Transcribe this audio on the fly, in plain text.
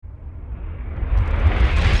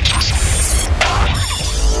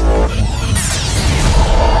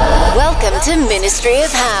Welcome to Ministry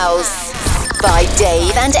of House by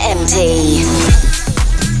Dave and MT.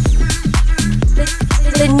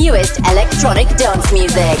 The newest electronic dance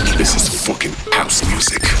music. This is fucking house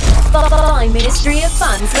music. By Ministry of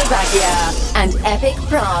Fun Slovakia and Epic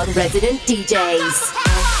Prague resident DJs.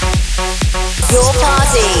 Your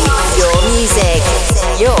party, your music,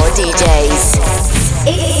 your DJs.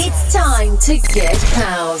 It's time to get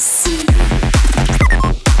house.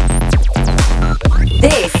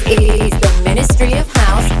 This is the Ministry of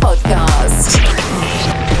House podcast.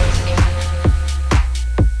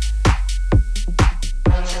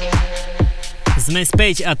 Sme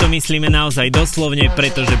späť a to myslíme naozaj doslovne,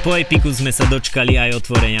 pretože po Epiku sme sa dočkali aj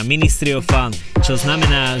otvorenia Ministry of Fun, čo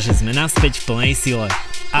znamená, že sme naspäť v plnej sile.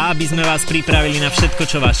 A aby sme vás pripravili na všetko,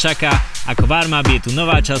 čo vás čaká, ako warm-up je tu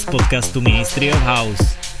nová časť podcastu Ministry of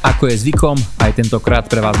House. Ako je zvykom, aj tentokrát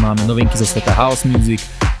pre vás máme novinky zo sveta house music,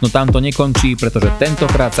 no tam to nekončí, pretože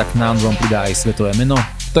tentokrát sa k nám dvom pridá aj svetové meno,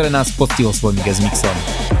 ktoré nás poctilo svojím guest mixom.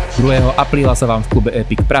 2. apríla sa vám v klube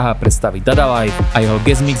Epic Praha predstaví Dada Live a jeho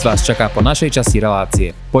guest mix vás čaká po našej časti relácie.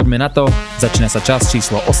 Poďme na to, začína sa časť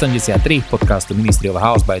číslo 83 podcastu Ministry of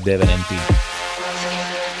House by Dave and MT.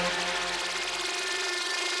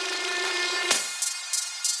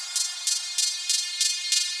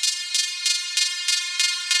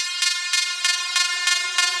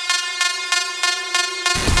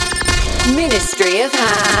 Ministry of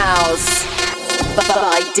House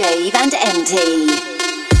by Dave and MT.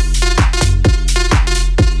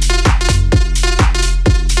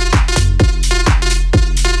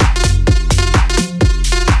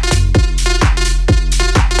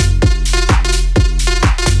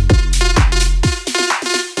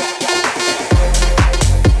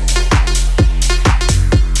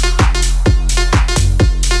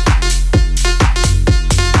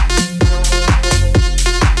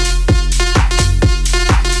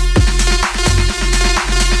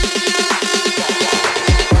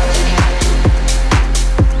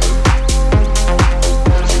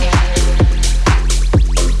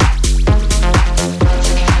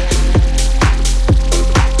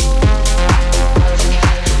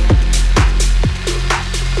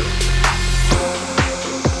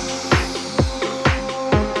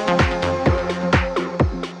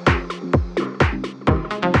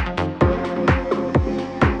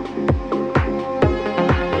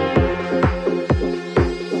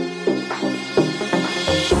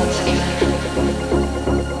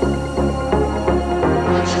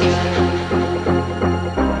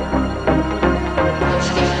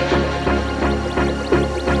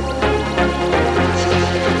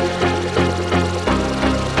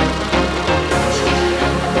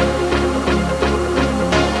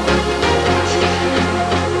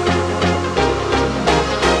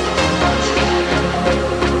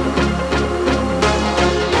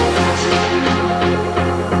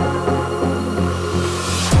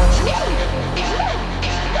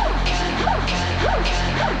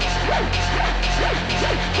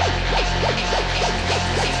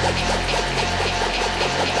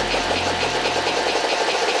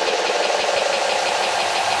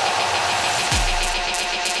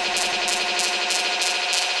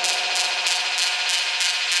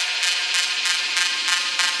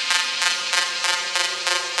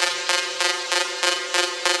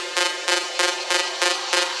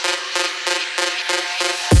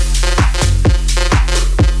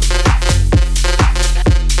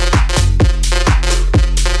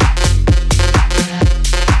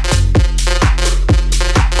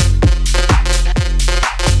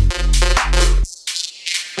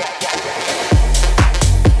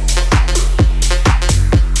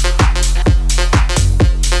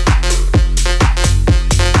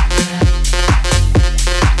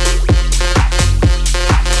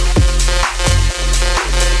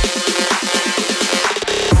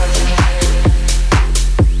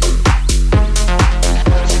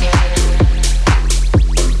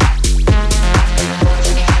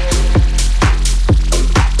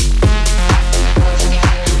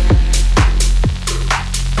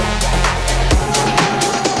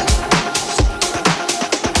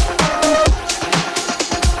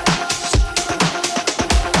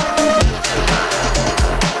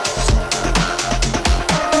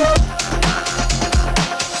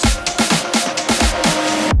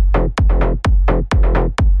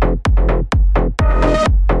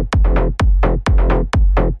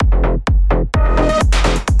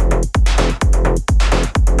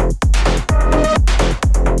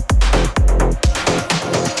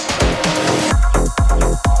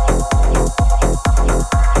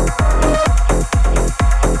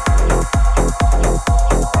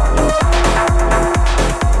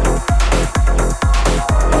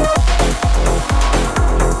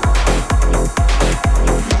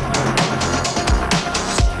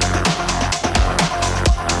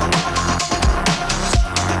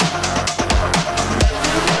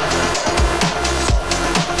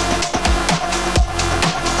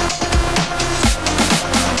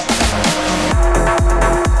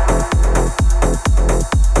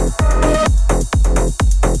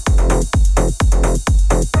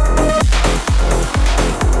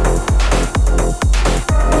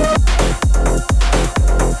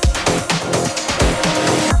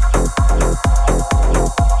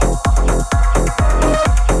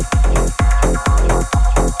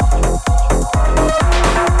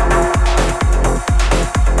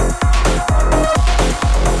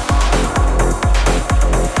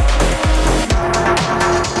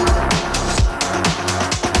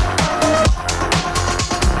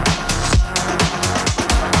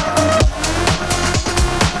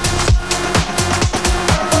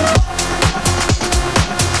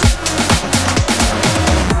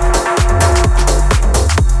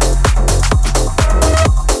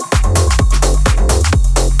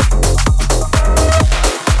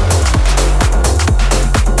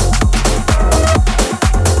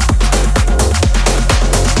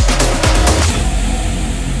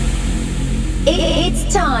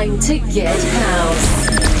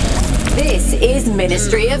 This is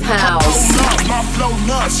Ministry of House. My flow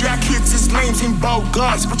nuts, y'all kids is lames and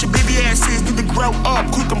bogus, but your baby asses need to grow up.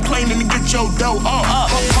 Quit complaining and get your dough up.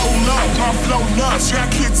 Hold up, my flow nuts, y'all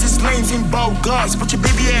kids is lames and bogus, but your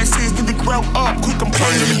baby asses need to grow up. Quit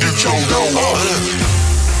complaining and get your dough up.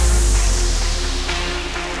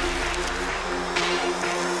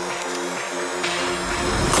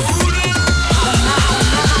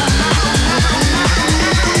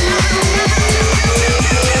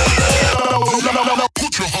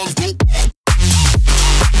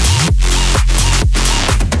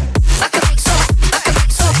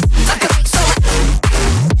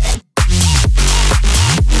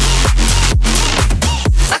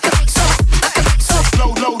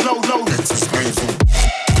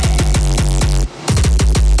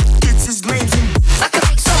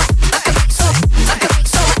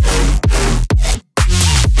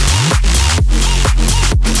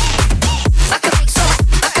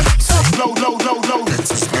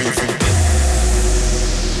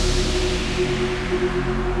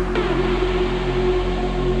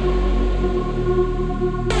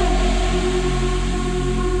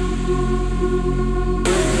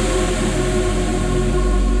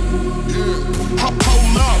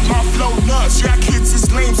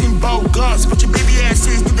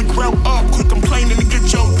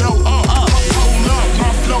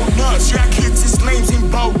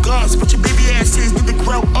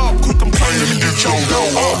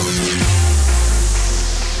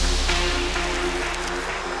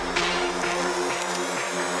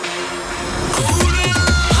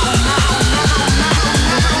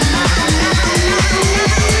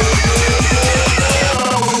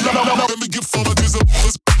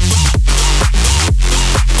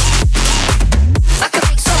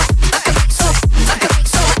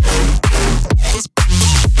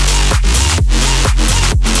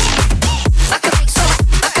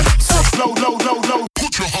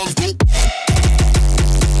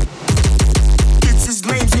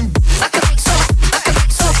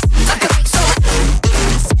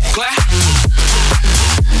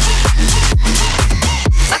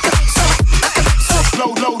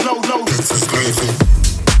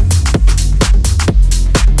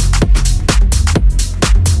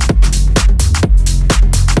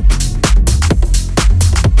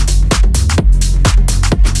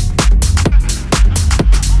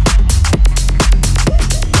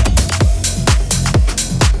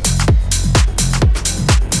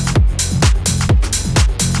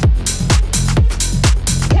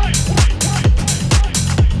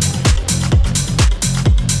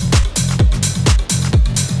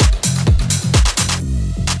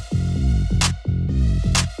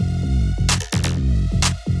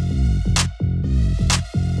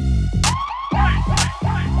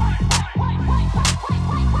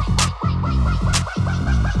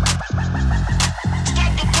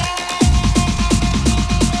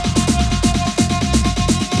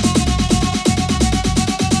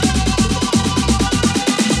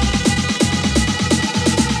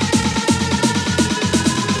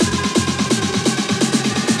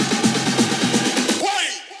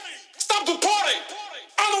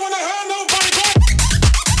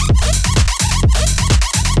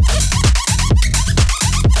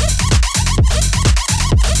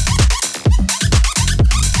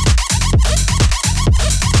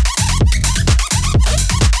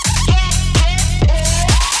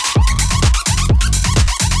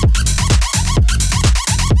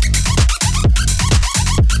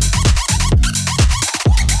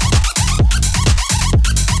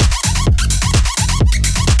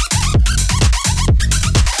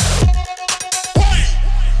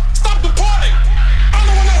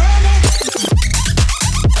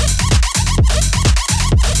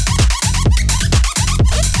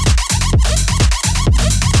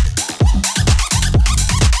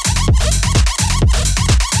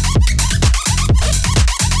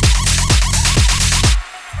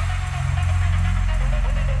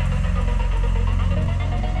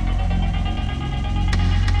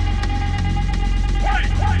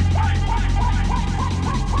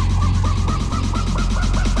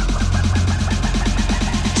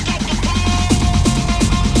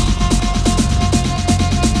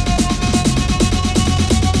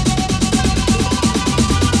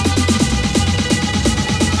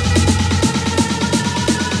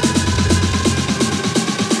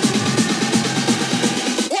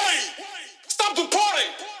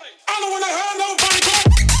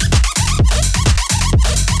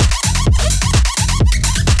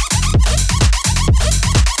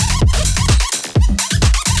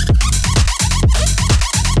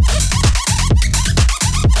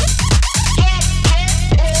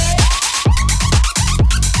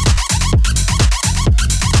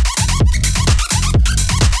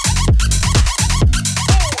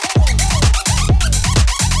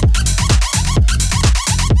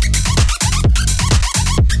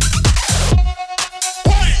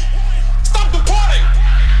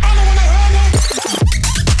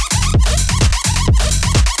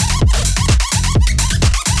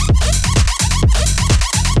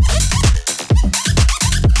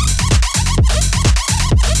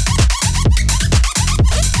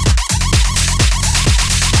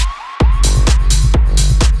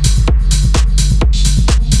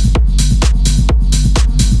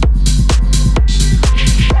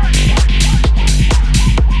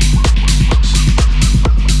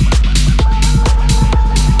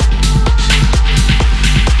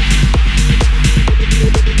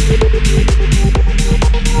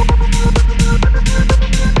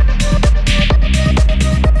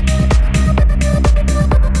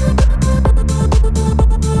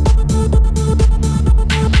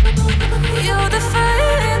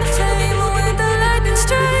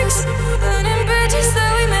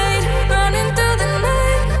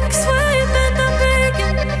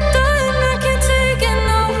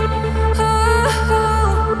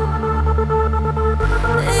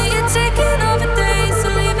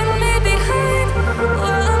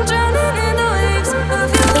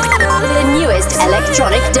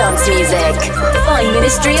 dance music by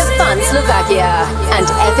Ministry of Fun Slovakia and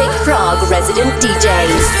Epic Prague resident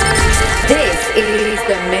DJs. This is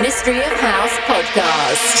the Ministry of House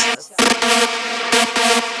podcast.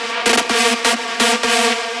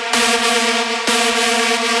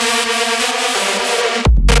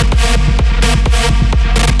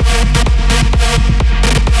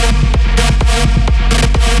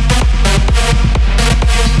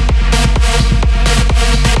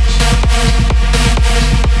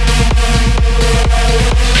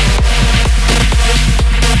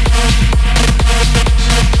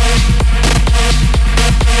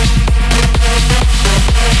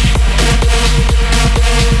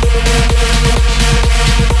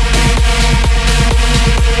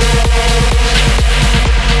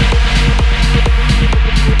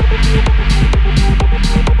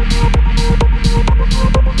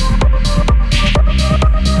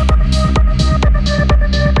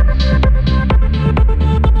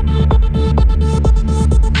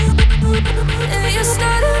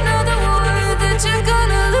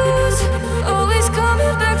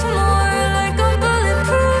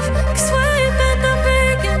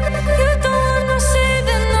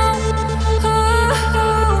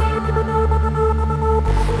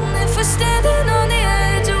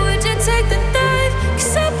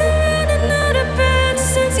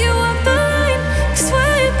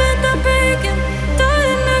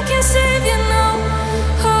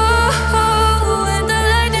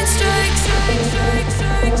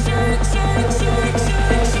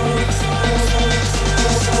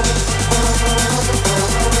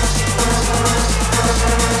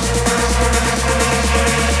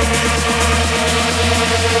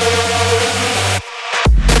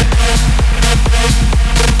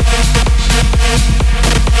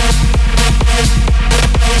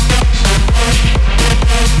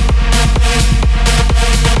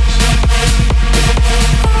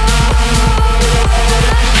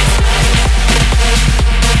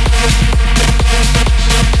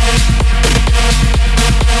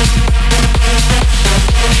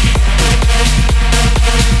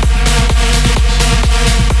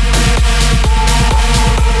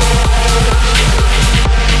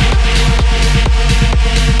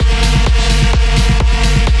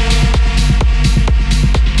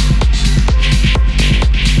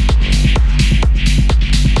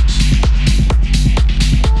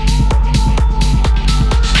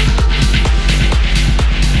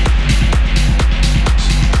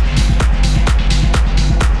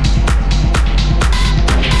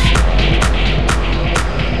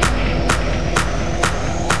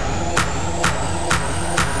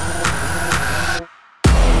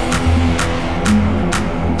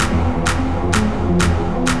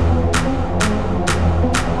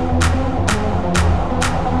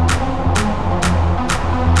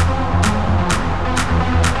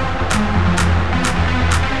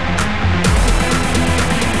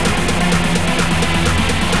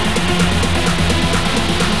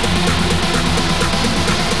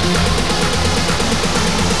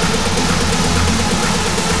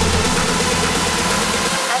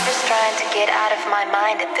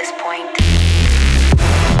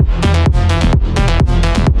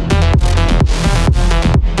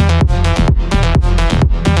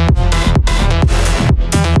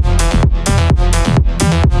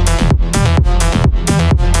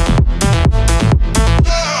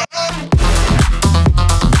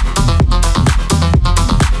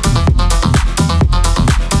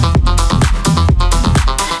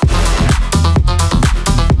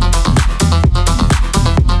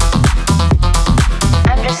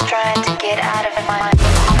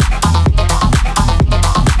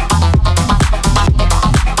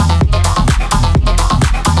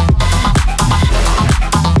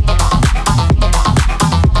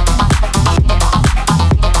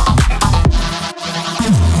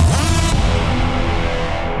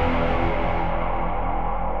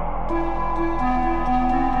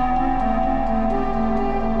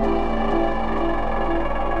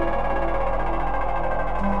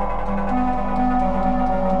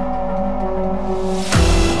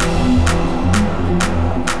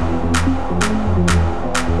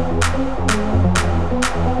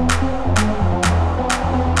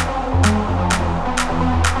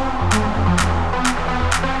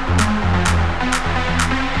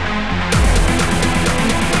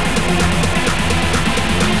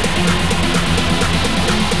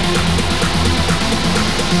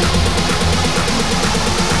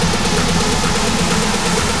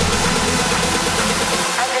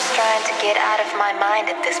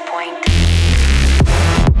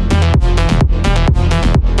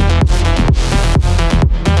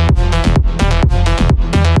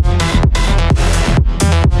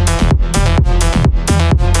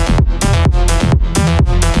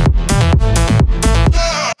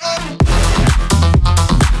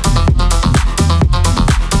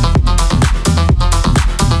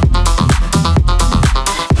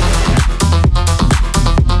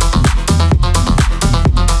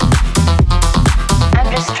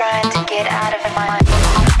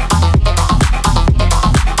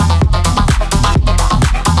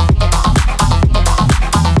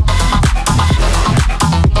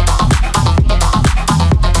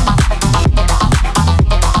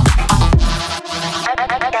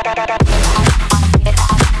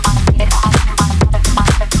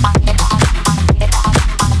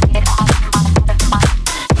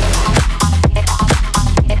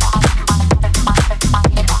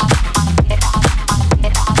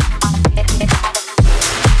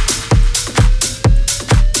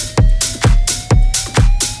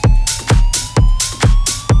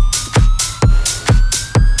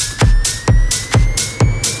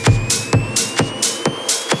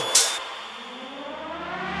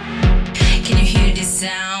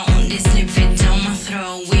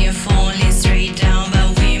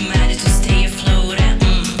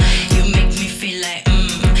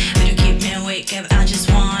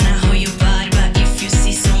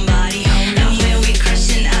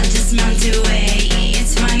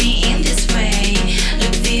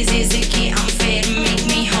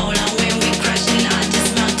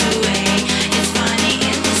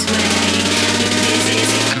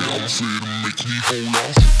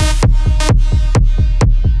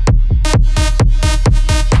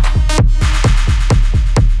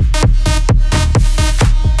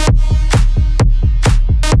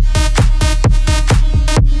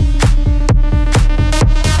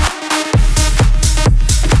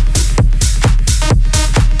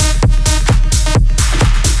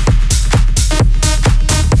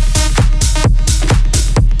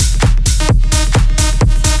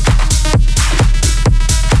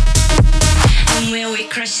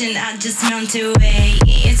 crushing, I just melt away.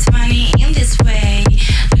 It's funny in this way.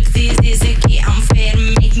 Look, this is a key, I'm fair,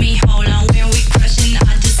 make me whole. And when we crushing,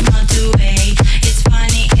 I just melt away. It's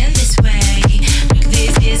funny in this way. Look,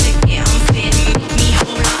 this is a key, I'm fair, make me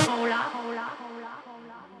whole.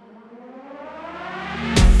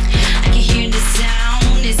 I can hear the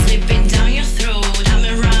sound, it's slipping down your throat. I've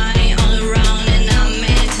been running all around and I'm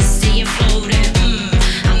meant to stay afloat.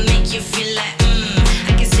 I make you feel like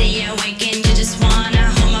I can stay awake and you just wanna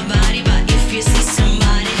hold my body. But if you see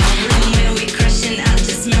somebody, and when we crushing, I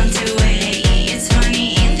just melt away. It's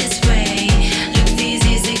funny in this way. Look, this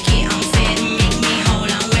is a key, I'm fair, make me whole.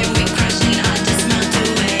 And when we crushing, I just melt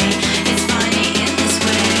away. It's funny in this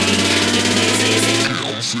way. Look, this is a key, I'm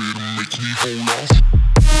fair, make me whole.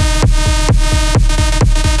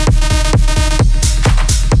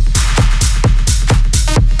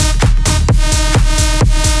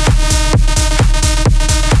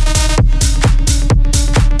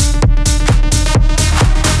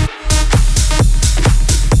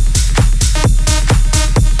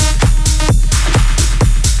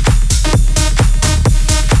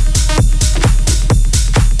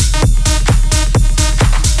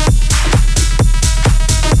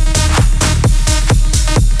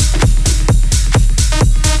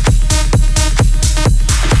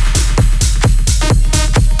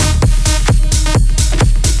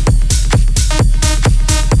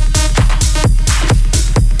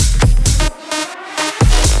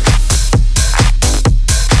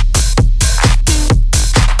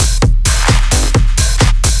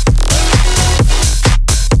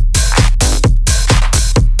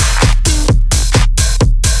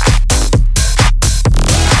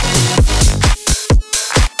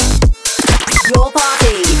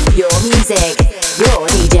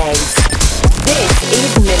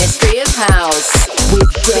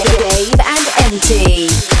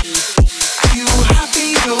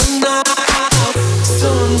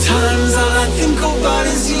 Sometimes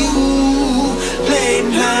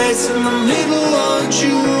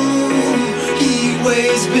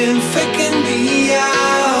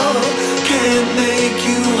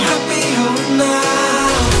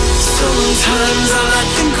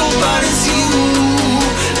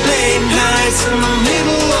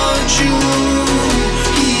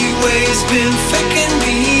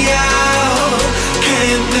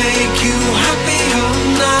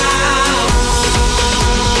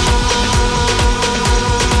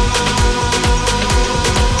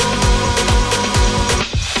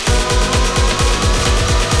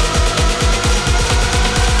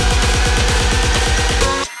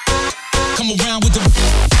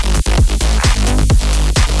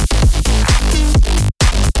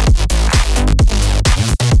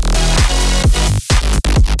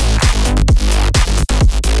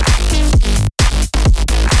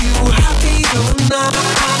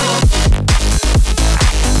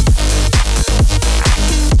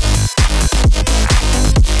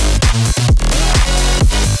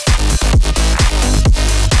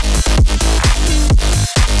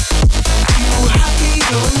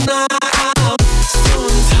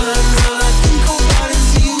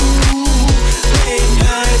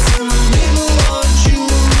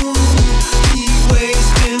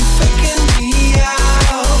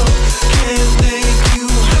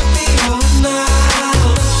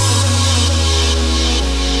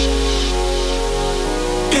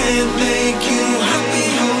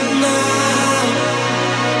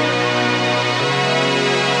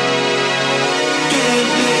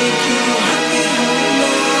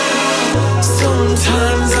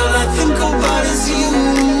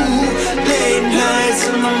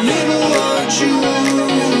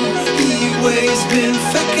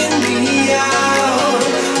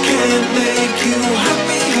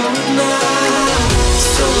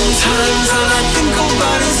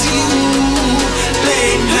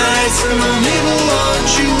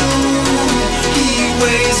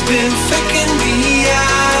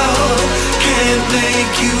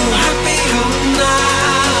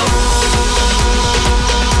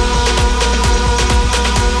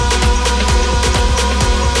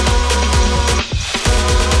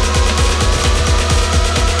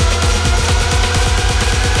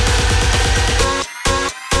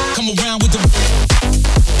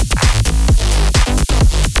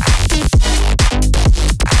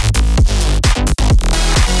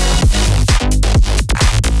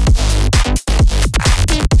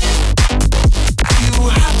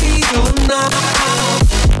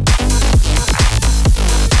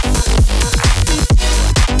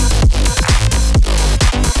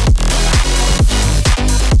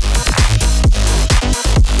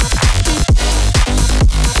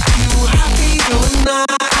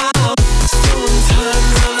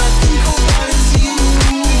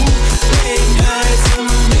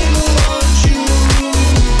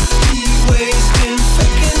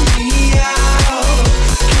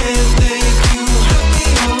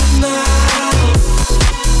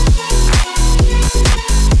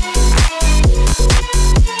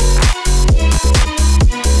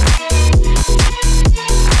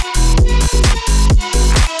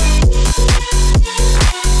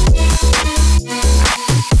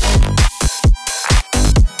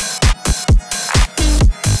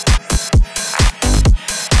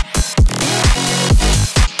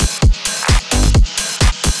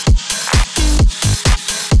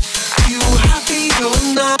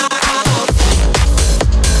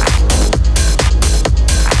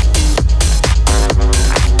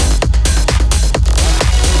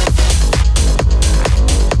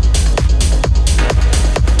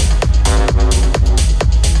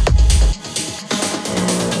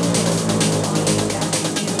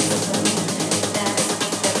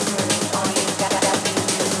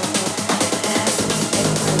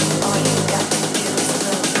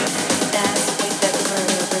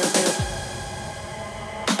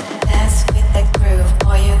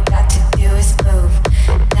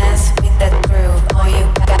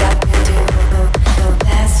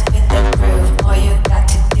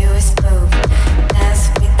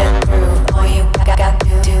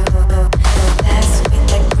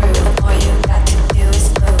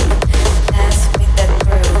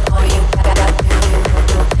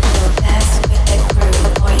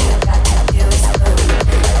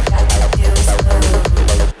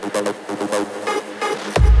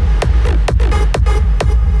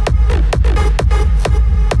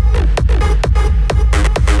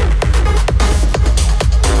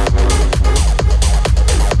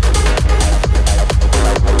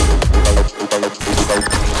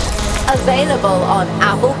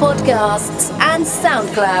podcasts, and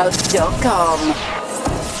soundcloud.com.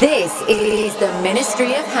 This is the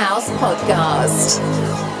Ministry of House podcast.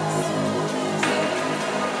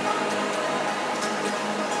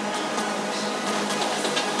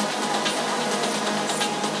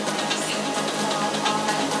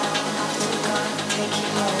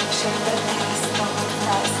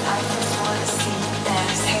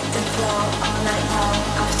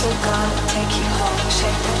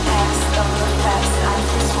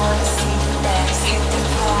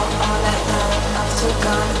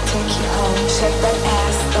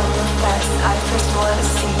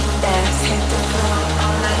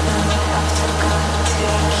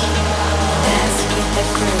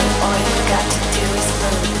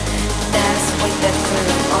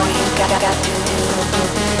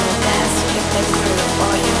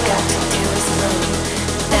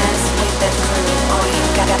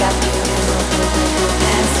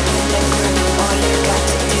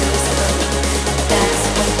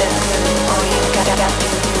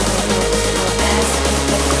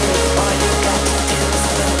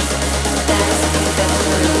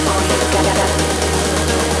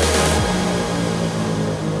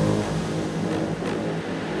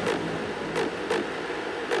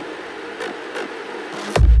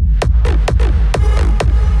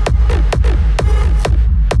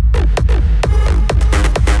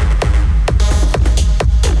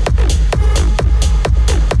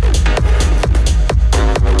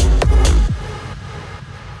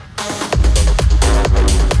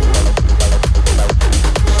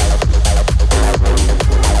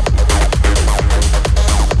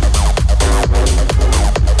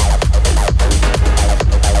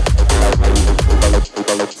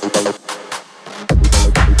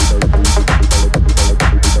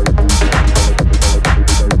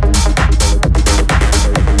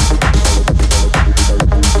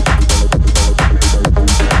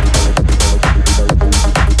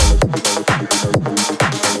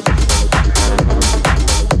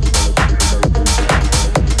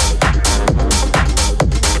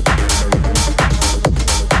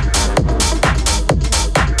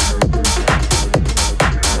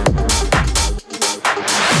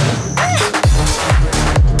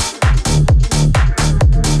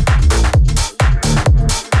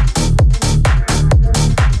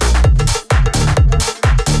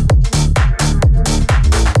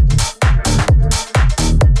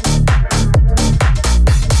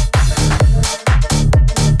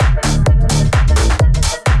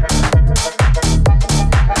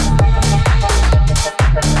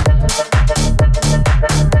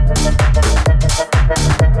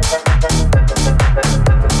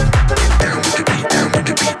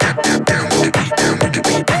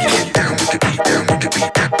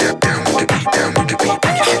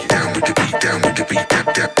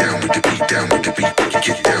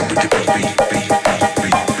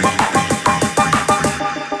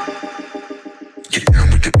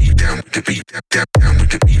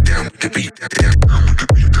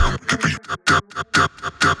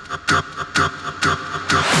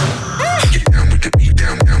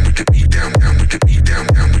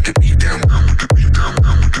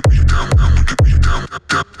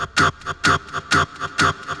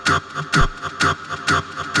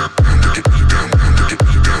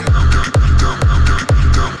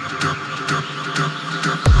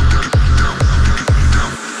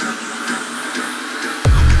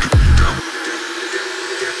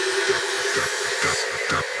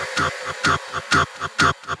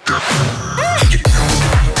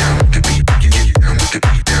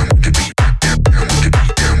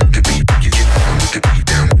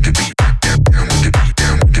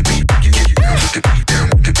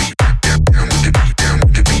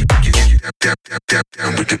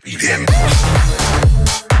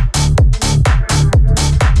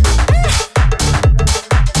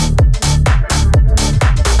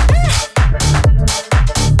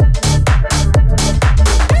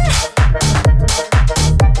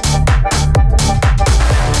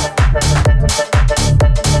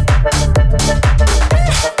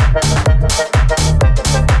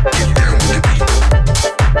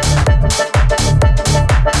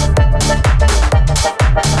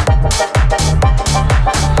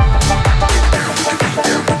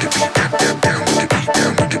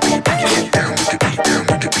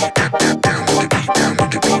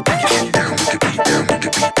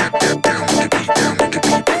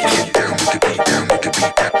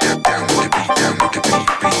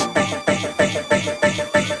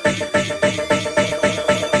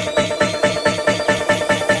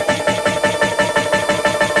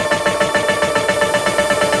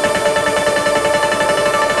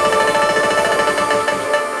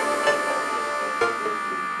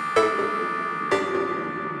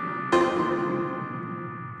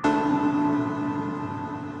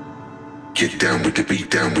 Get down with the beat,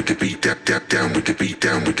 down with the beat, down with the beat,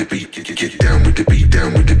 down with the beat. Get down with the beat,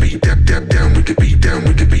 down with the beat, down with the beat, down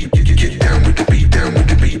with the beat. Get down with the beat, down with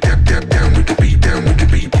the beat, down with the beat, down with the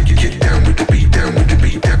beat. Get down with the beat, down with the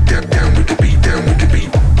beat, down with the beat, down with the beat.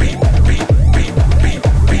 Beat, beat, beat, beat,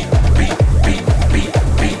 beat, beat, beat, beat, beat, beat, beat,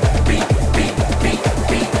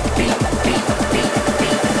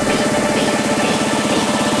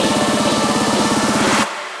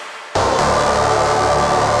 beat,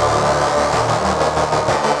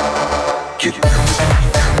 beat, Get down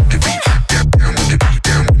with the beat, down with the beat,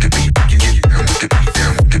 down with the beat. Get down with the beat,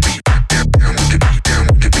 down with the beat, down with the beat, down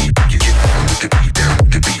with the beat. Get down with the beat, down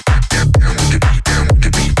with the beat, down with the beat, down with the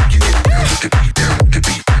beat. Get down with the beat, down with the beat, down with the beat, down with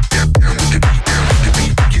the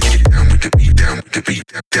beat. Get down with the beat, down with the beat, down with the beat,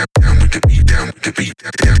 down with the beat. Down with the beat, down with the beat,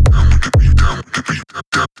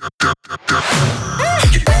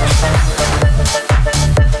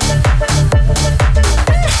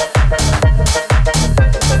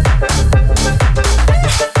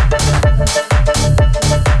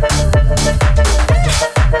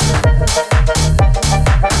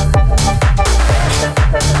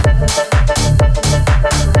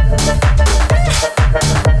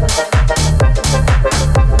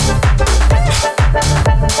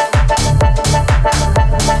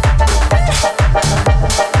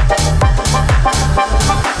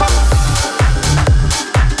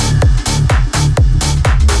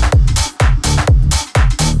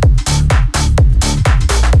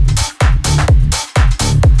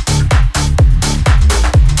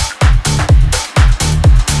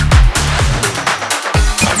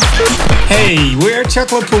 Hey, we're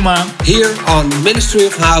Chocolate Puma here on Ministry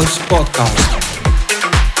of House podcast.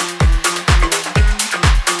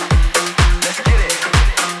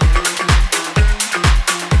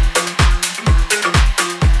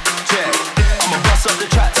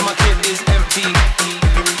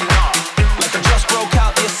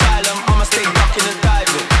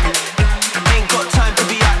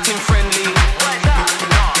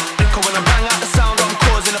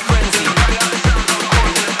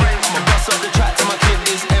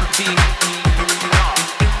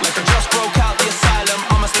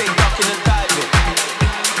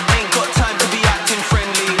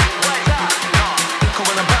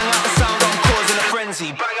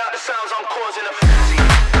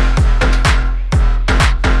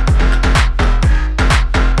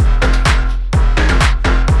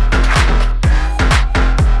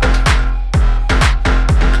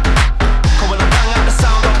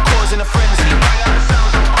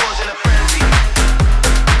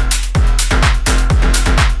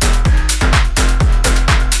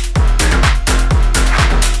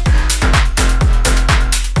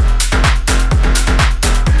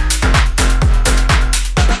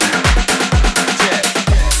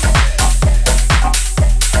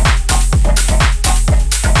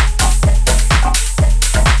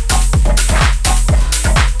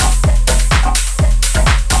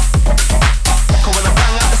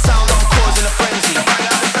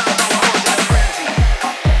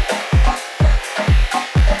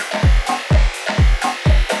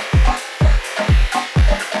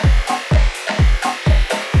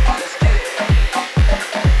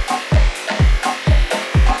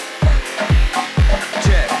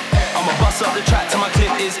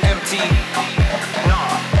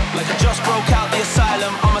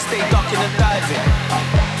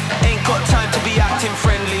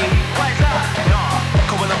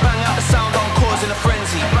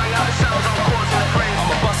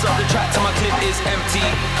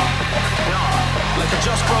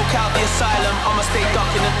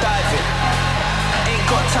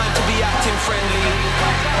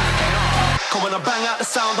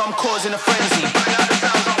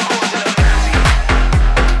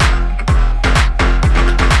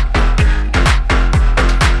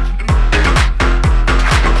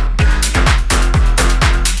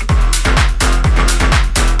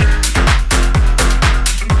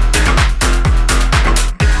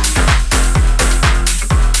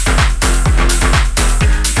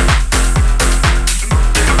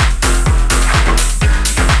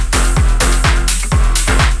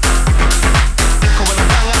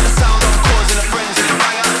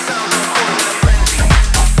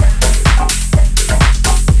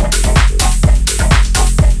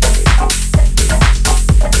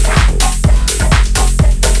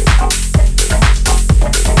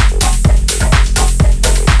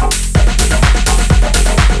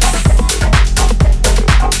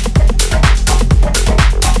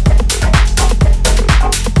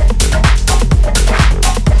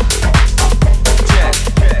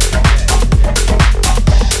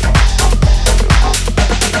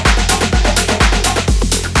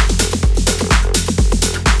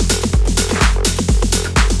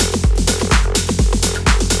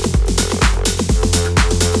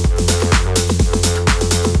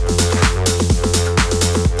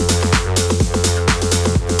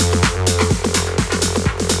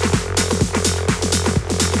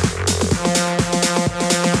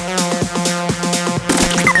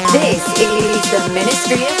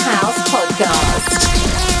 Ministry of House podcast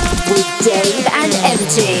with Dave and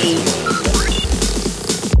MT.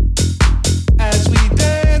 As we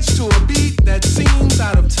dance to a beat that seems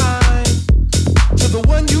out of time, to the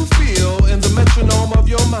one you feel in the metronome of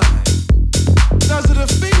your mind. Does it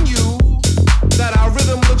offend you that our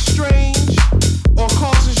rhythm looks strange, or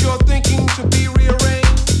causes your thinking to be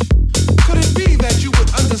rearranged? Could it be that you would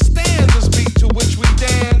understand this beat to which we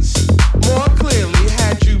dance more clearly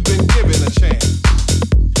had you been given a chance?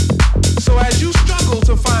 So as you struggle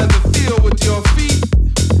to find the feel with your feet,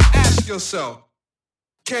 ask yourself,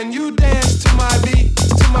 can you dance to my beat,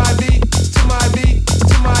 to my beat, to my beat,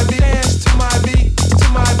 to my beat, dance to my beat, to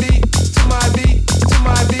my beat, to my beat, to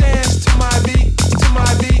my beat, dance to my beat, to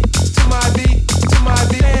my beat, to my beat, to my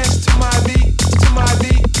beat, dance to my beat, to my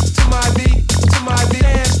beat, to my beat, to my beat,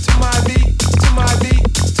 dance to my beat, to my beat,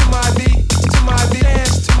 to my beat, to my beat,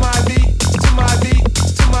 dance to my beat, to my beat,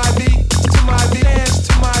 to my beat, to my beat, dance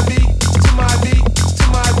to my beat, to my beat, to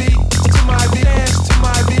my beat, to my beat, dance to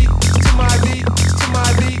my beat, to my beat, to my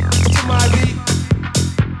beat, to my beat.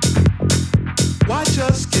 Watch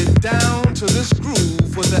us get down to this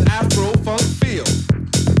groove with an Afro-funk feel,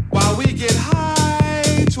 while we get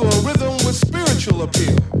high to a rhythm with spiritual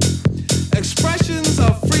appeal. Expressions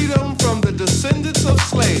of freedom from the descendants of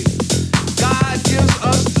slaves. God gives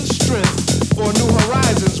us the strength for new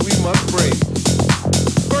horizons we must brave.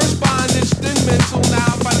 First bondage, then mental,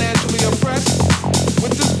 now financially oppressed.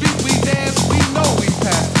 With this beat we dance, we know we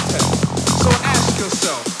pass the test. So ask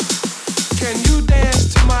yourself, can you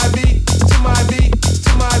dance to my beat, to my beat,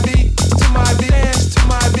 to my beat, to my beat, dance to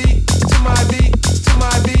my beat, to my beat, to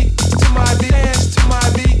my beat, to my beat, dance to my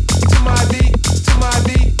beat, to my beat, to my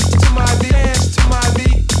beat, to my beat, dance to my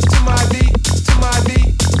beat, to my beat, to my beat,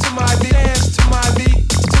 to my beat, dance to my beat,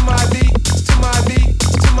 to my beat, to my beat,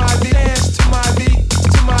 to my beat, dance to my beat,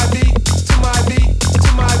 to my beat, to my beat, to my beat, dance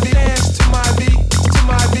to my beat, to my beat, to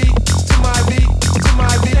my beat, to my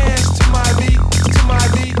beat, dance to my beat, to my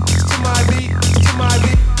beat, to my beat, to my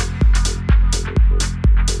beat.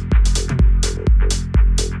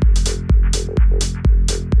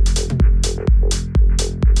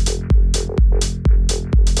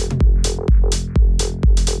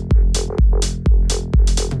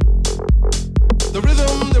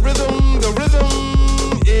 The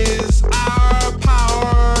rhythm is our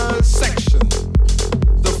power section.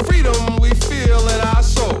 The freedom we feel in our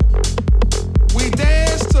soul. We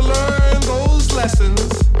dance to learn those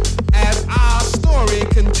lessons as our story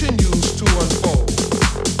continues to unfold.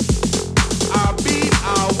 Our beat,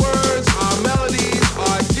 our words, our melodies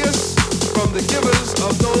are gifts from the givers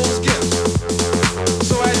of those gifts.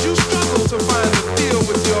 So as you struggle to find the feel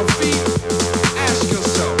with your feet, ask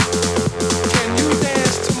yourself, can you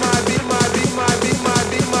dance to my beat, my beat, my beat, my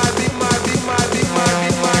beat, my beat, my beat, my beat, my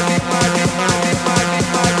beat, my beat, my beat, my beat, my beat, my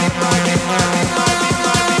beat, my beat, my beat, my beat.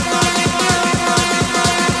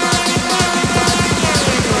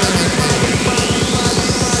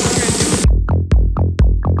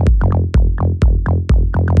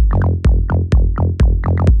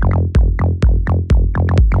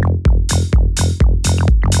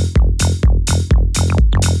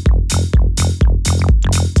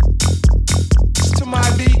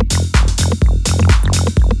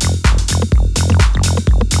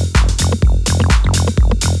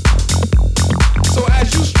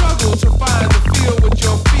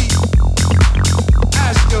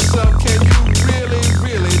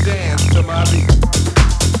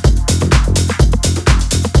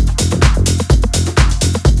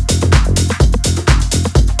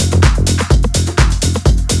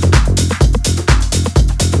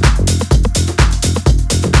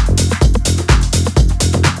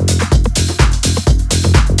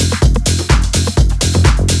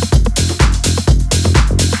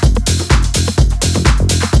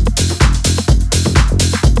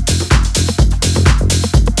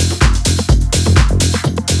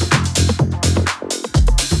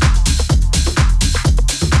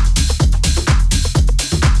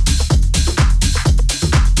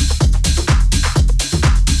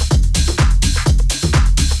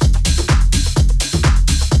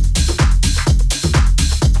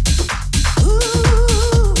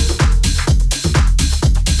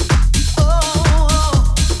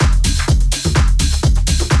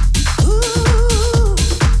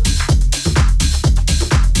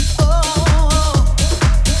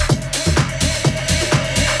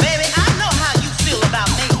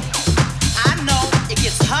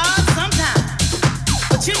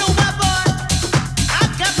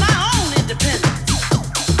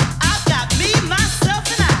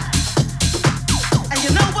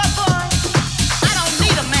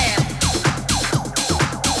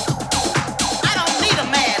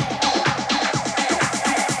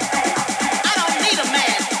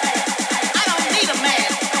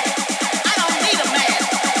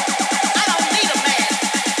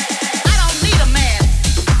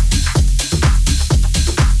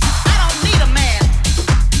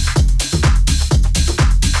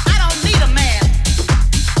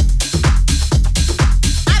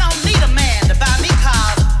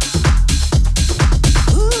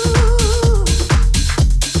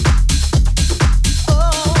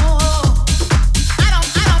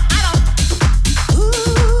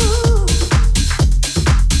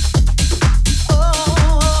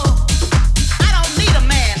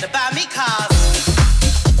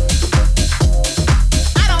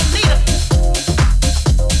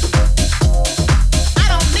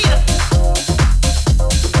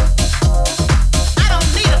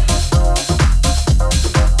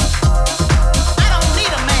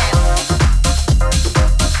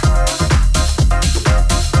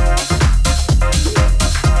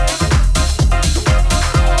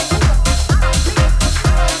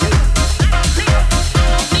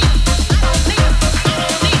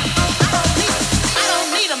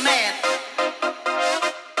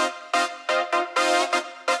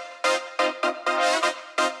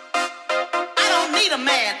 need a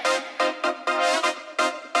man.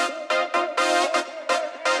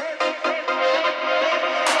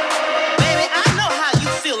 Baby, I know how you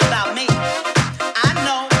feel about me. I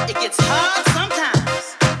know it gets hard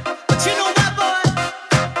sometimes. But you know what, boy?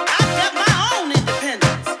 I've got my own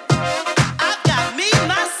independence. I've got me,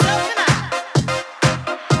 myself, and I.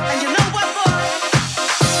 And you know what, boy?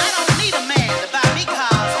 I don't need a man to buy me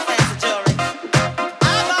cars or fancy jewelry.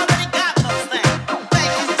 I've already got those things.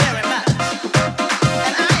 Thank you very much.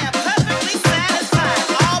 And I am perfectly satisfied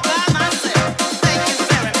all by myself. Thank you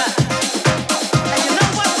very much. And you know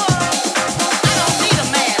what, boy? I don't need a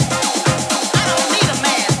man. I don't need a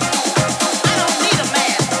man. I don't need a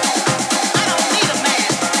man. I don't need a man. I don't need a man.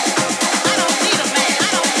 I don't need a man. I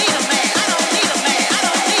don't need a man. I don't need a man. I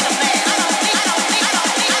don't need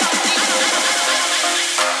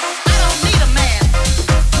a man.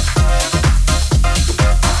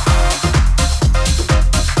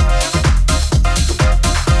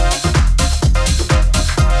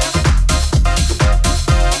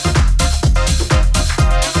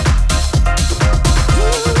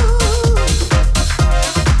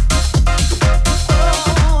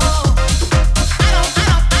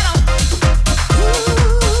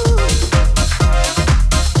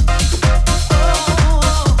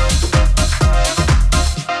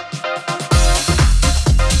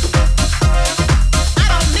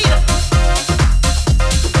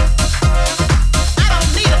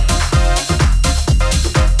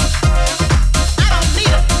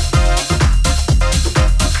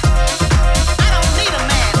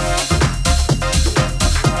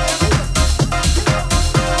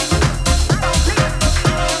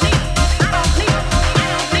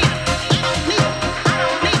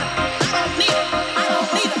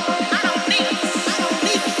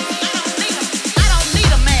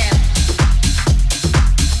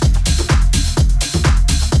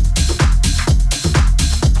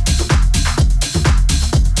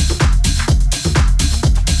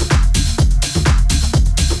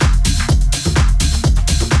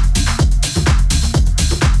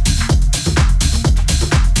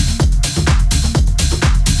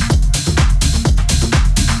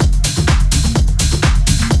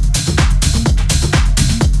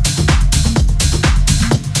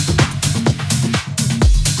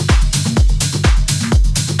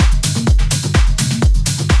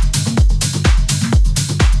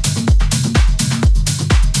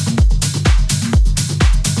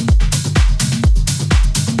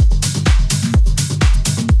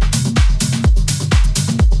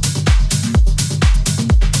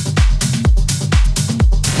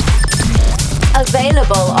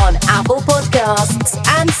 Available on Apple Podcasts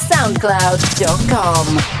and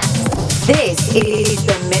SoundCloud.com. This is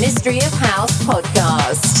the Ministry of House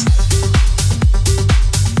podcast.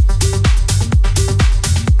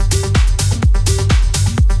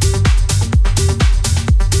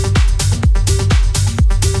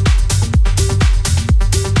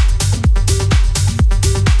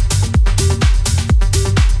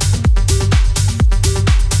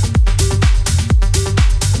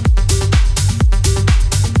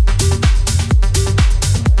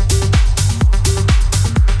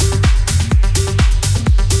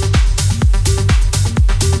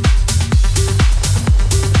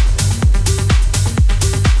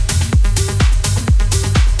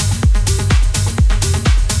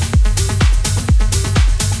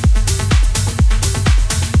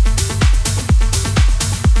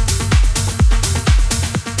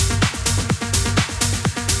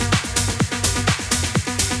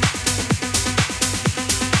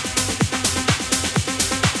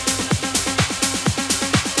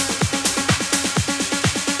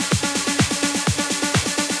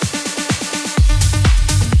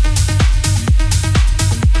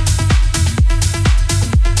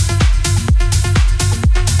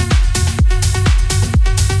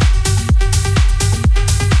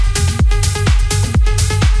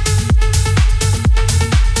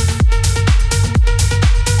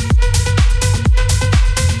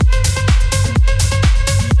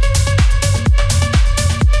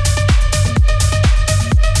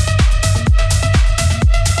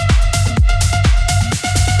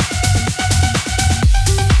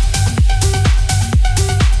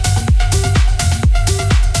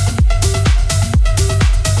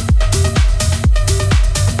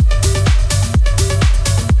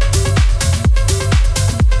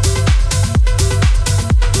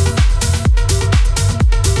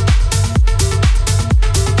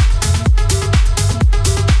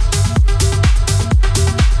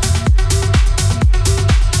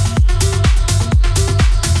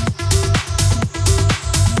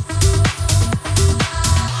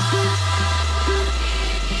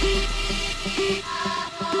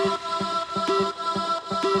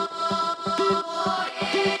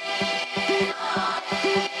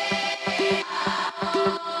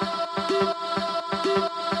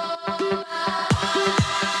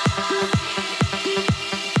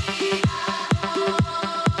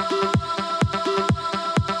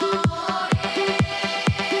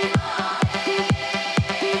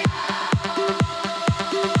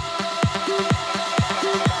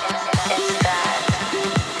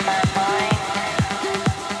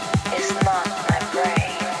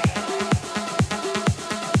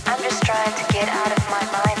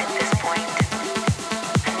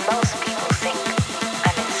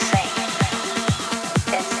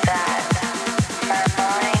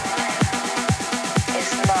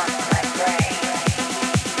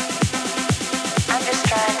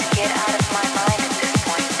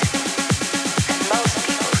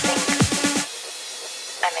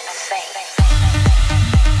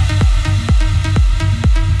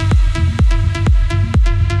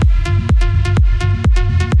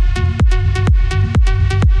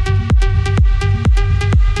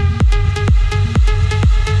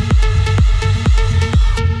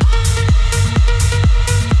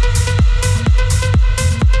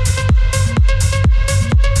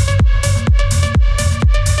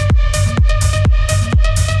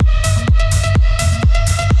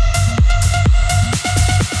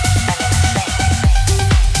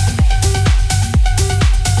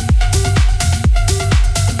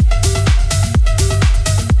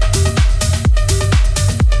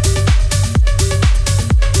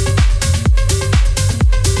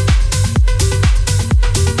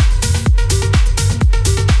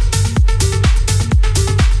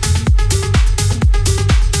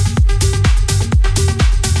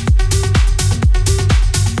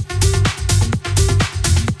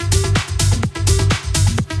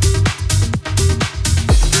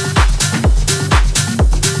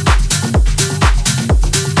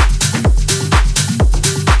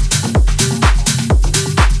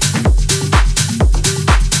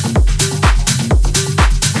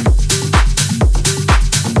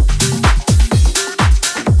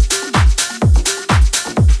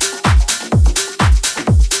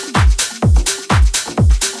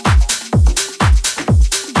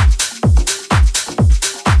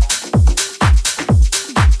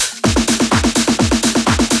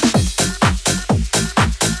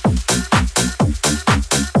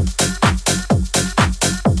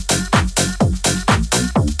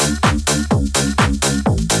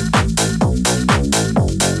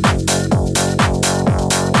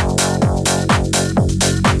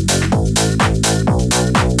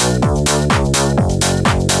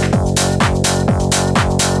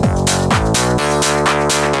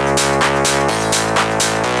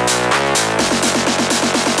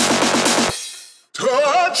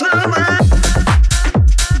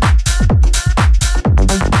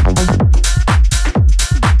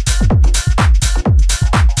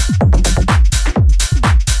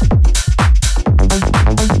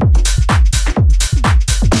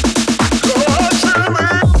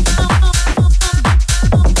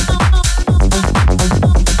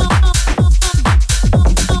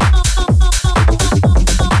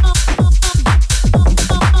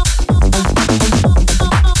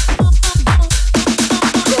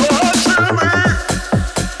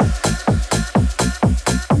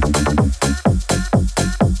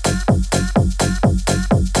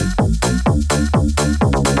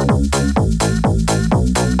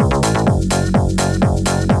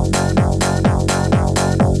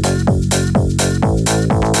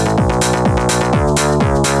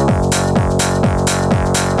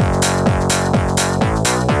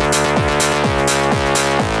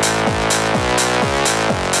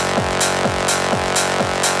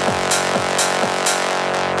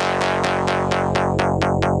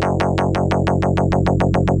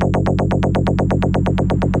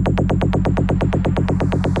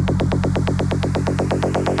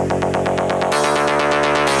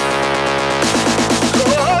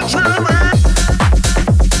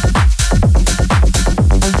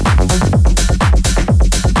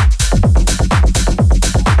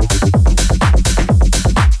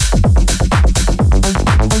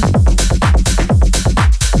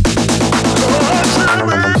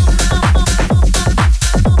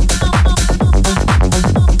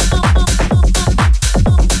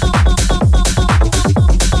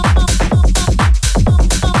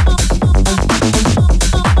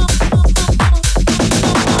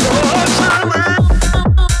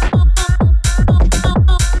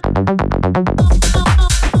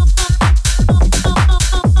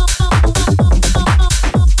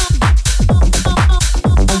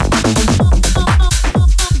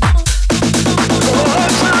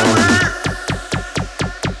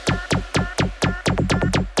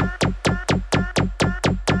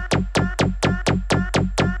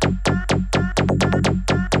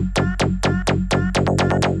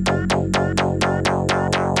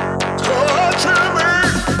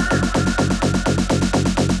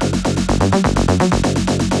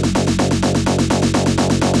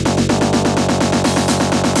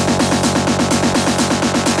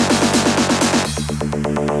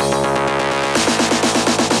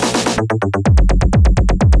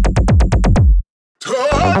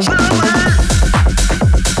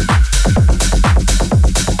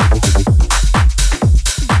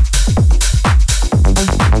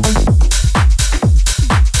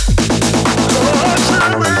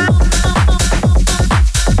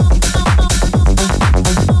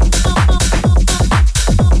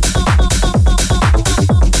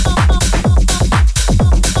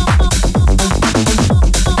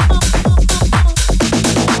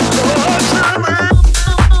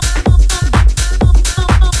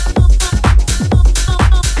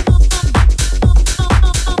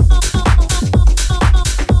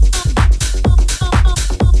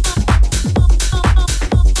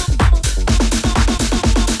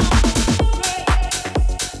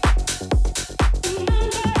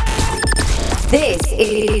 This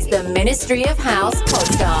is the Ministry of House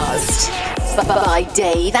podcast by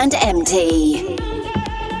Dave and MT.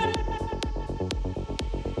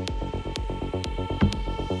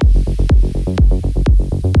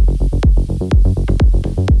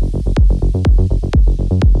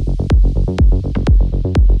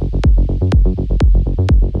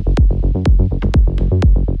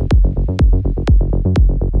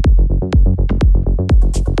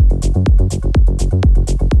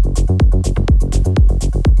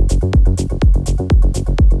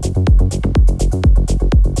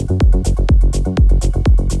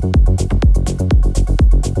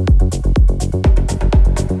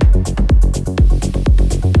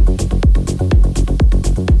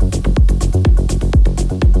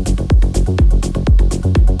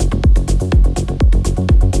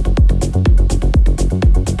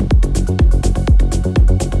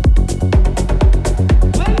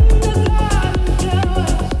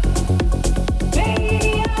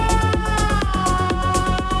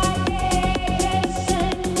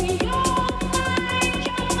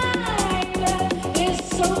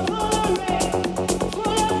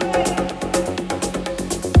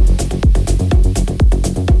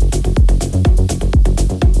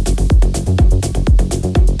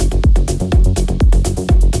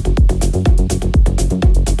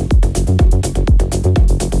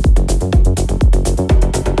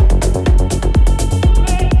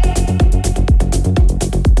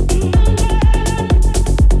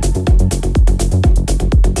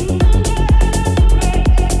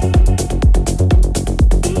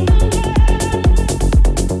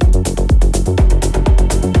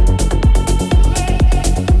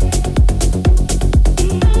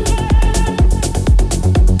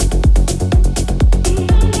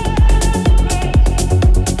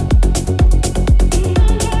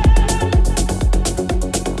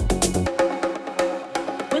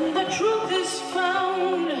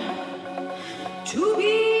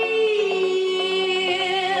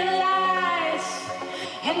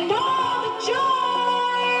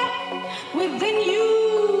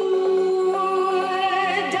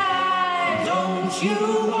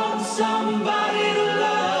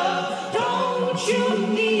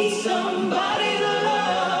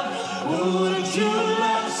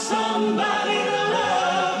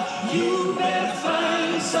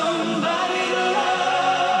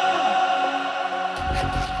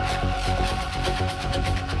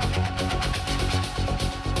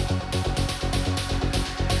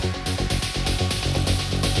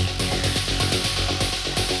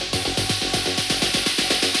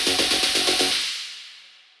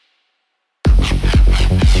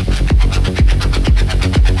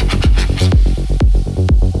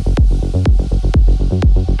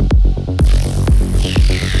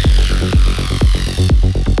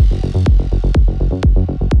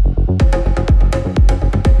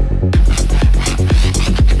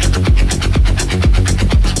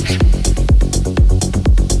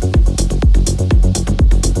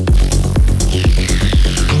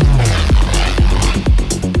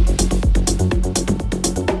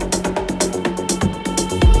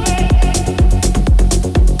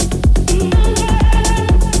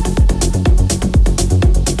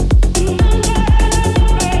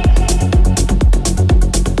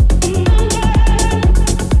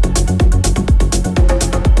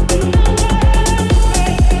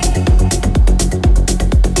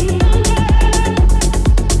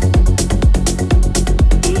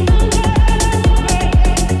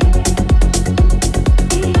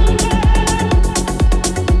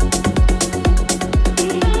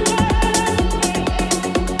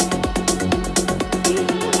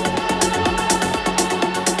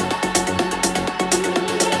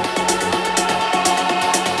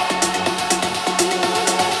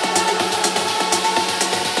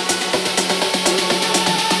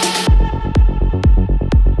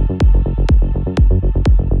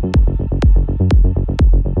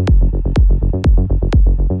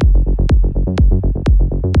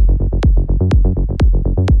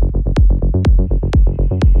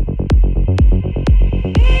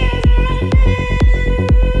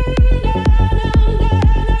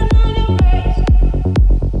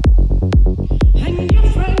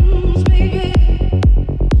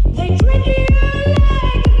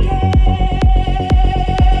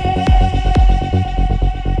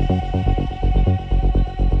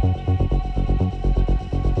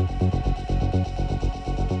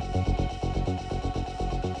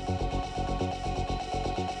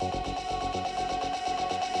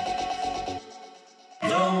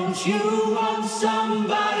 Don't you want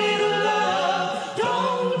somebody to love?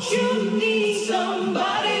 Don't you need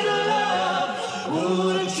somebody to love?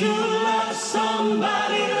 Wouldn't you love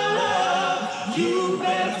somebody to love? You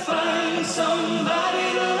better find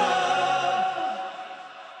somebody to love.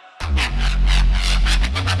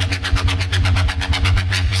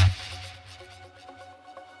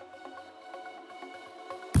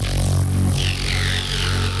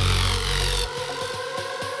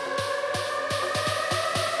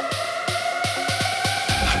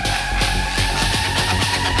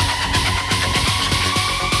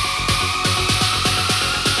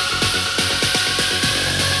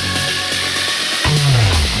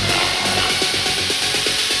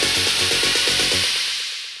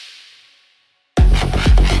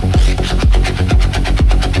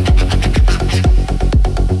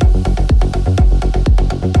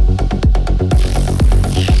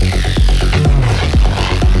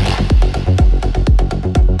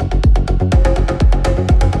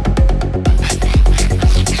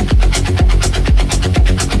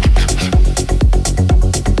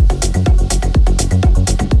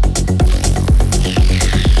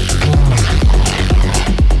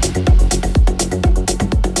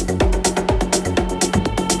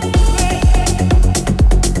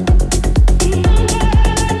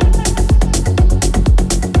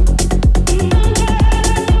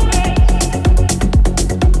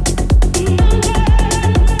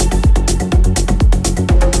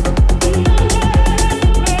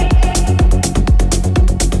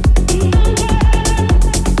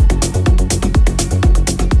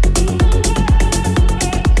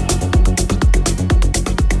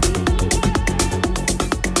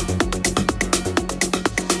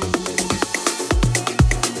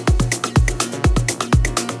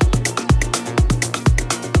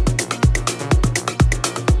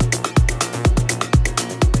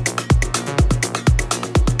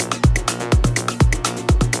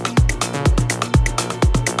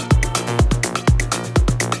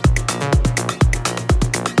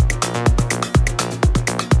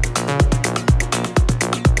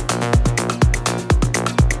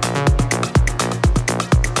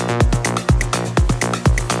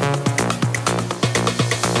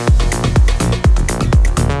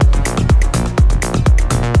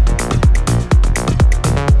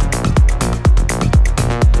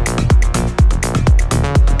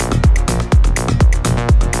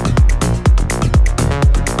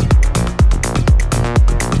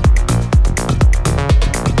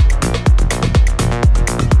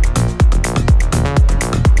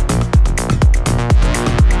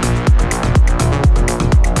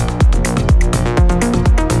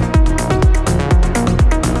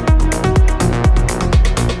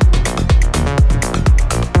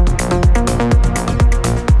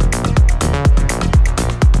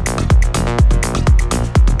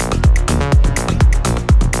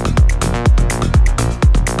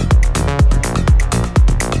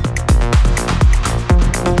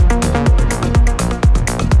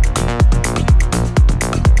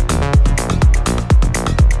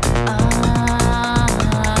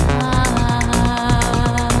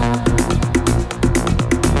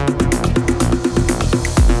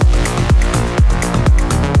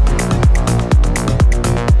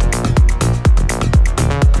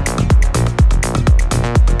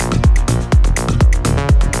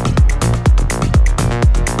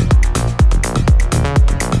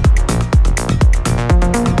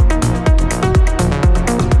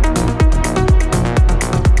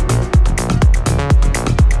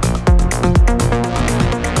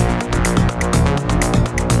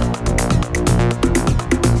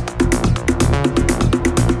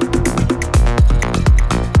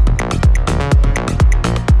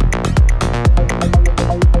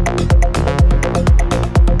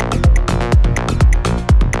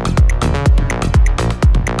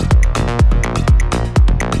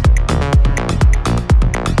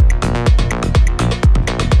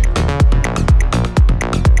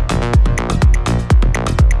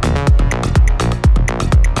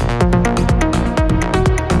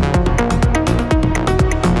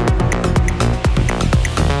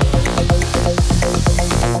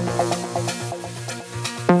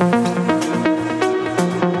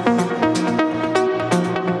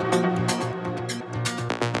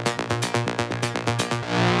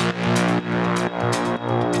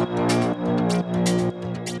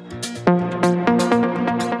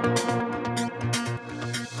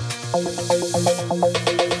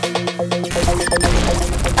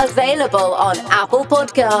 Available on Apple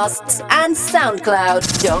Podcasts and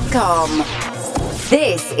SoundCloud.com.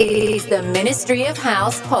 This is the Ministry of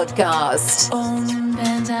House podcast.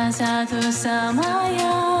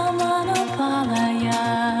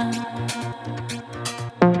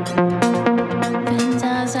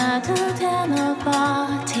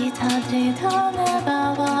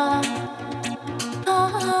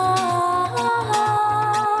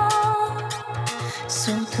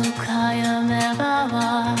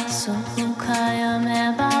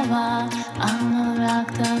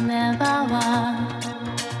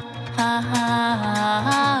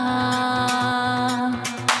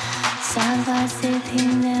 Sarva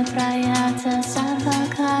siddhine prayata sarva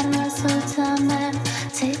karma sutame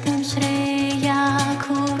citam shreya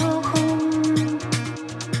kuruhum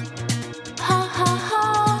ha ha ha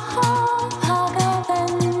ha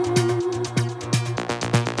bhagavan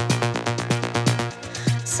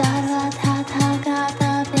sarva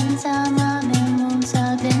tathagata pinjama mimumsa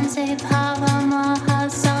pinse bhava maha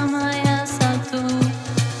samaya satu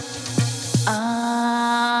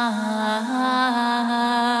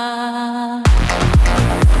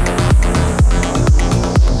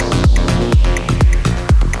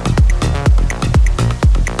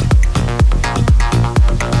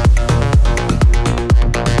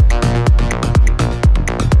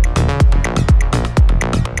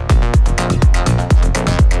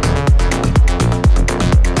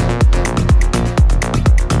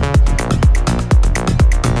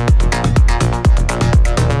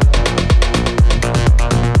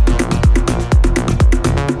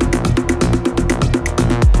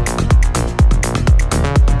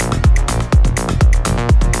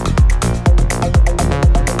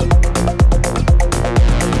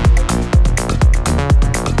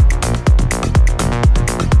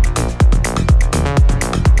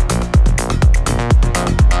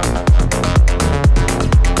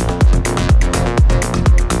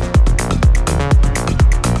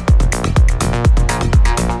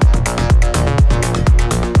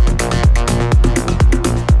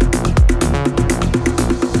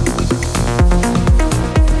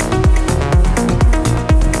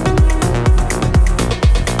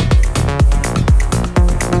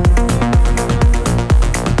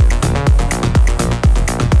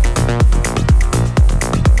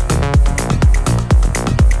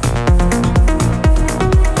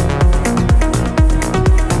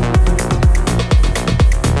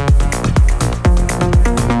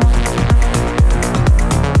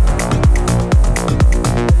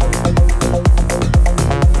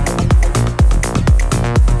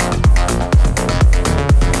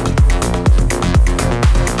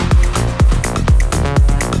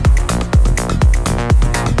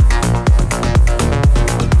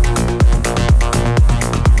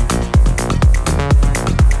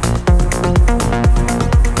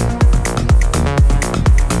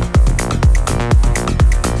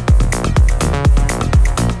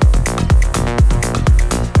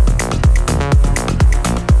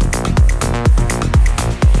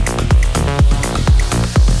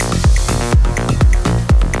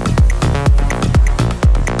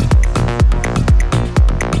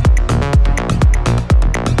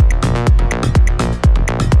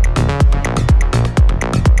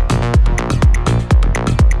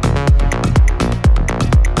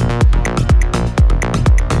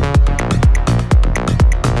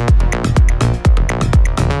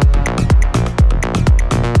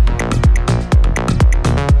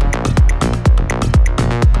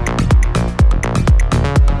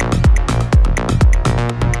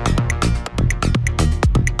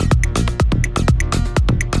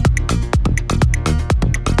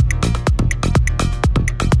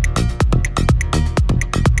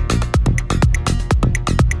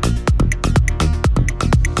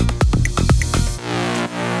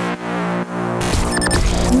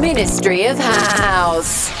Ministry of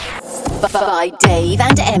House by Dave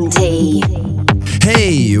and MT.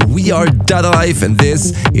 Hey, we are Dada Life and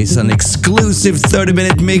this is an exclusive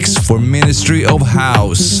 30-minute mix for Ministry of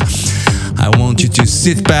House. I want you to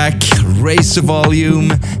sit back, raise the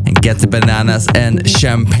volume and get the bananas and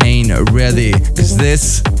champagne ready, cause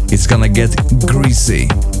this is gonna get greasy.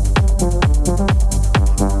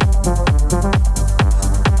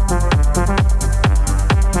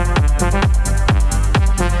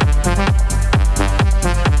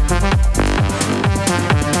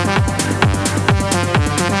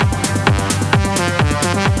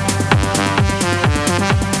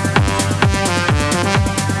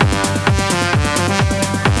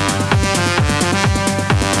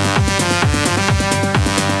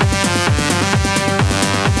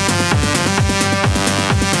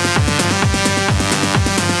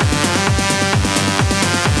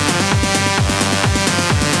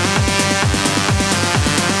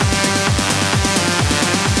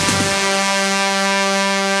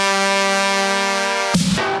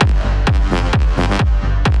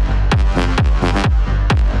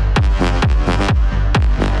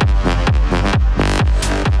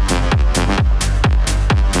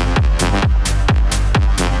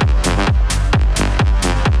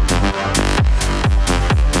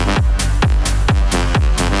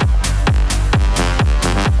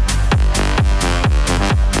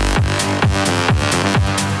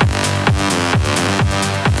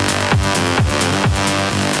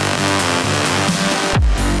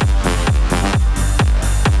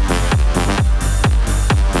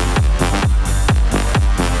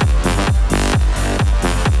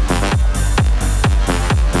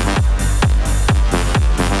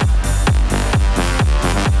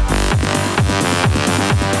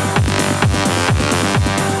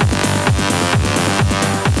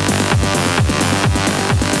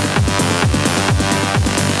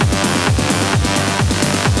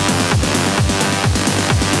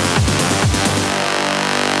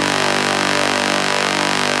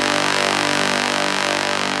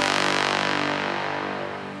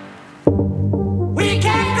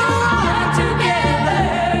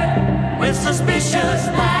 suspicious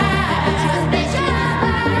minds.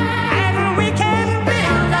 And we can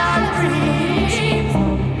build our dreams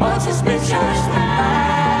on suspicious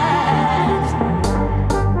minds.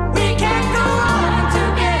 We can go on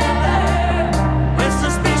together with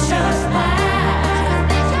suspicious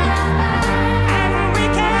minds. And we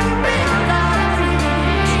can build our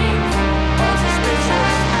dreams on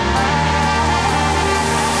suspicious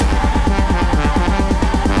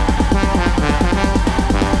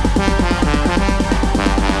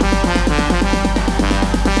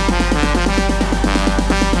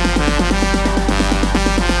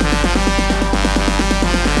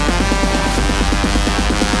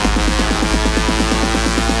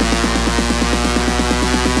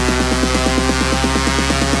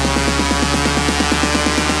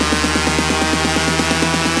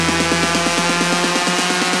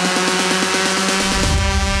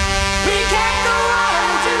We can go on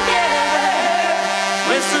together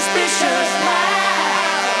with suspicious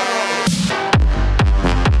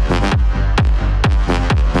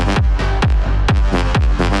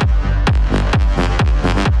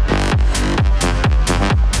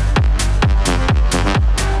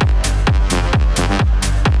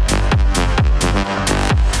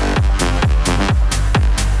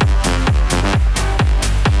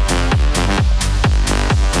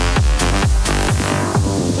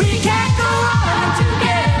We can go on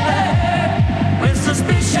together with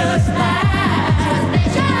suspicious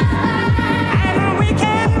minds. And we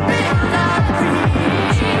can build our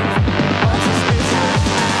dreams on suspicious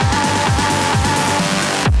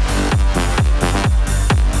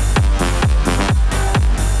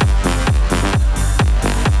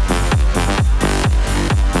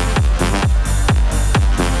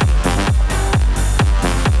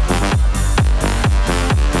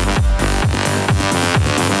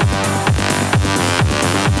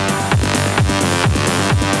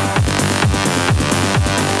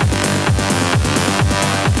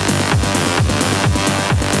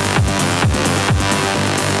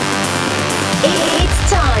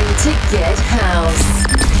It's time to get house.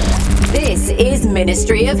 This is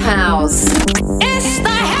Ministry of House. It's the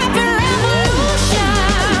happy revolution.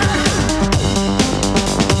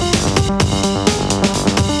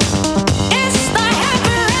 It's the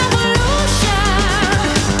happy revolution.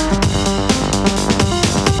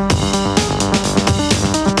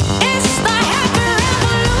 It's the happy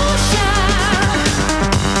revolution. It's the happy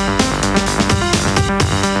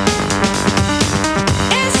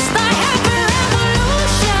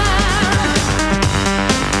revolution.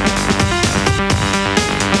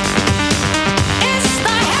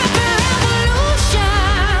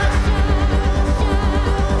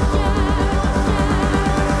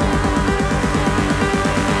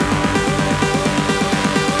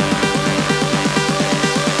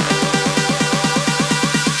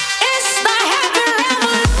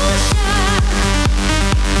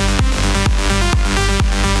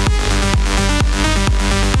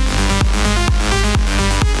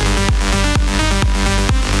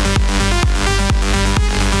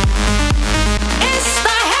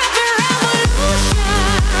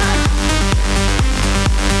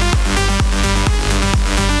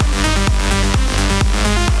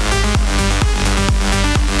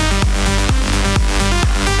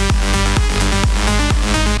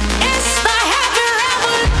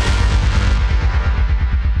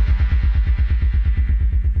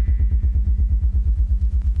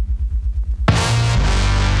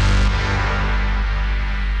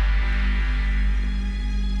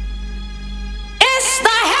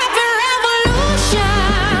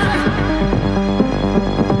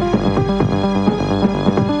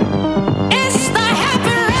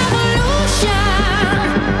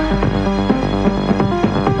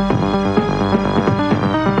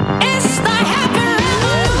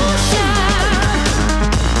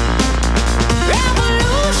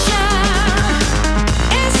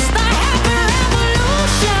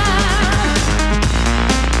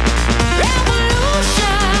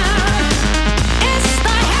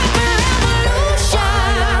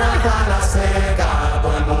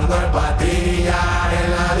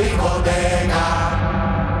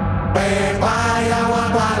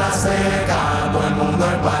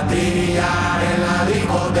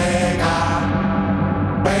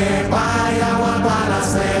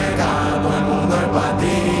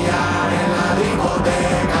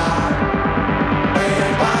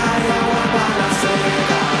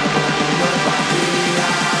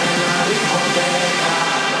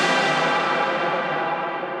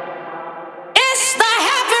 It's the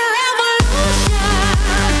happy revolution.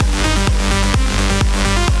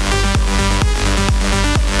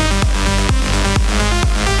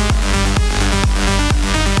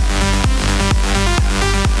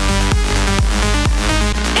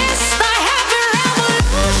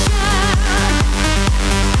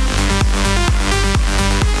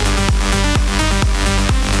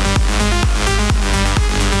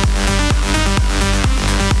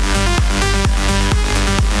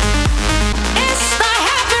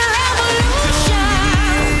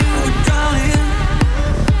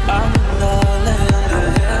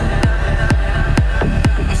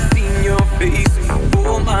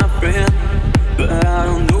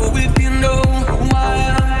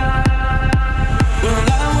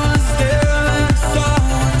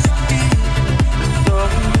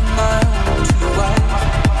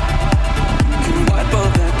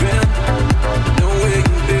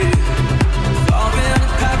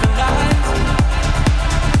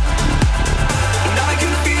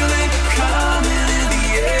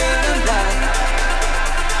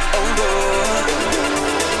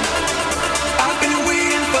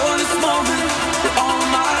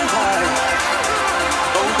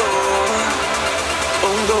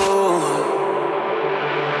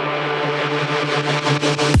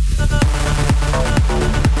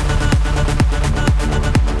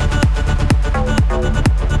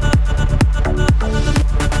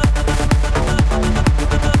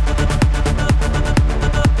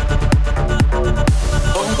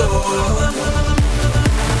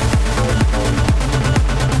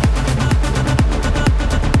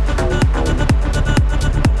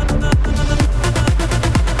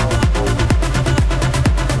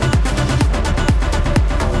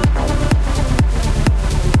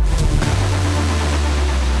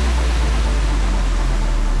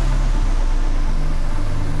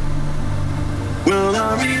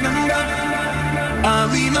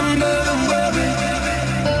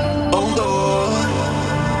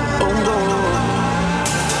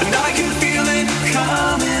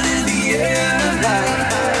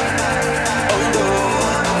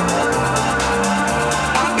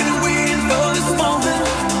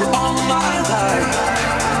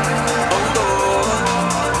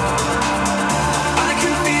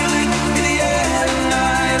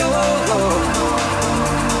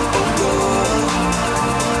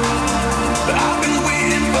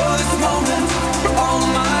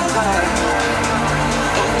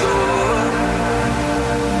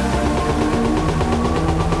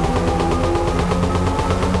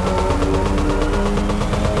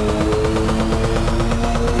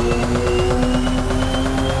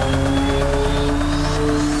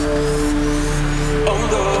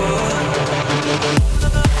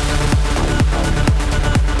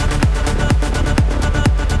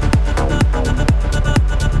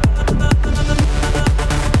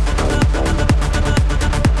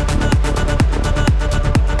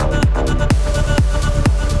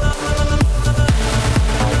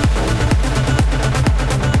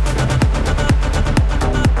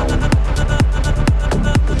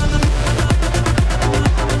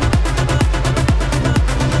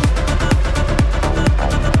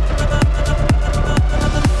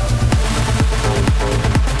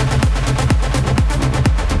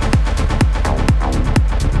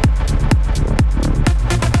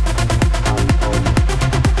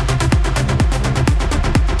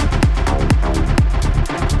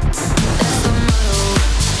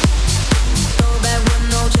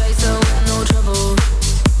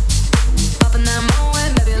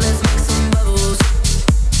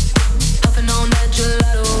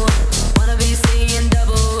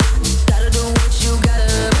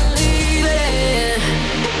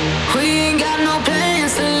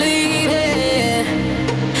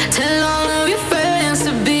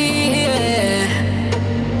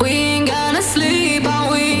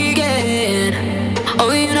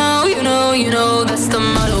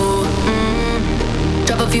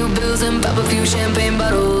 and pop a few champagne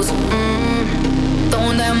bottles.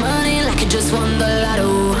 Throwing that money like you just won the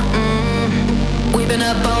lotto. We've been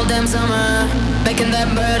up all damn summer, making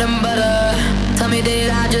that bread and butter. Tell me, did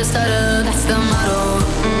I just stutter? That's the motto.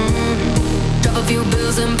 Drop a few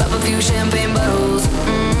bills and pop a few champagne bottles.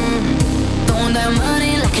 Throwing that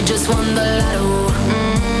money like you just won the lotto.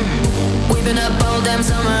 We've been up all damn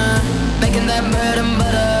summer, making that bread and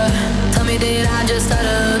butter. Tell me, did I just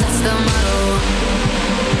stutter? That's the motto.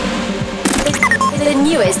 The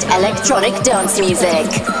newest electronic dance music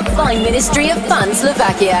by Ministry of Fun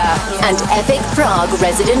Slovakia and Epic Prague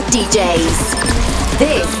resident DJs.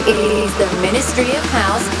 This is the Ministry of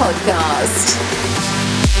House podcast.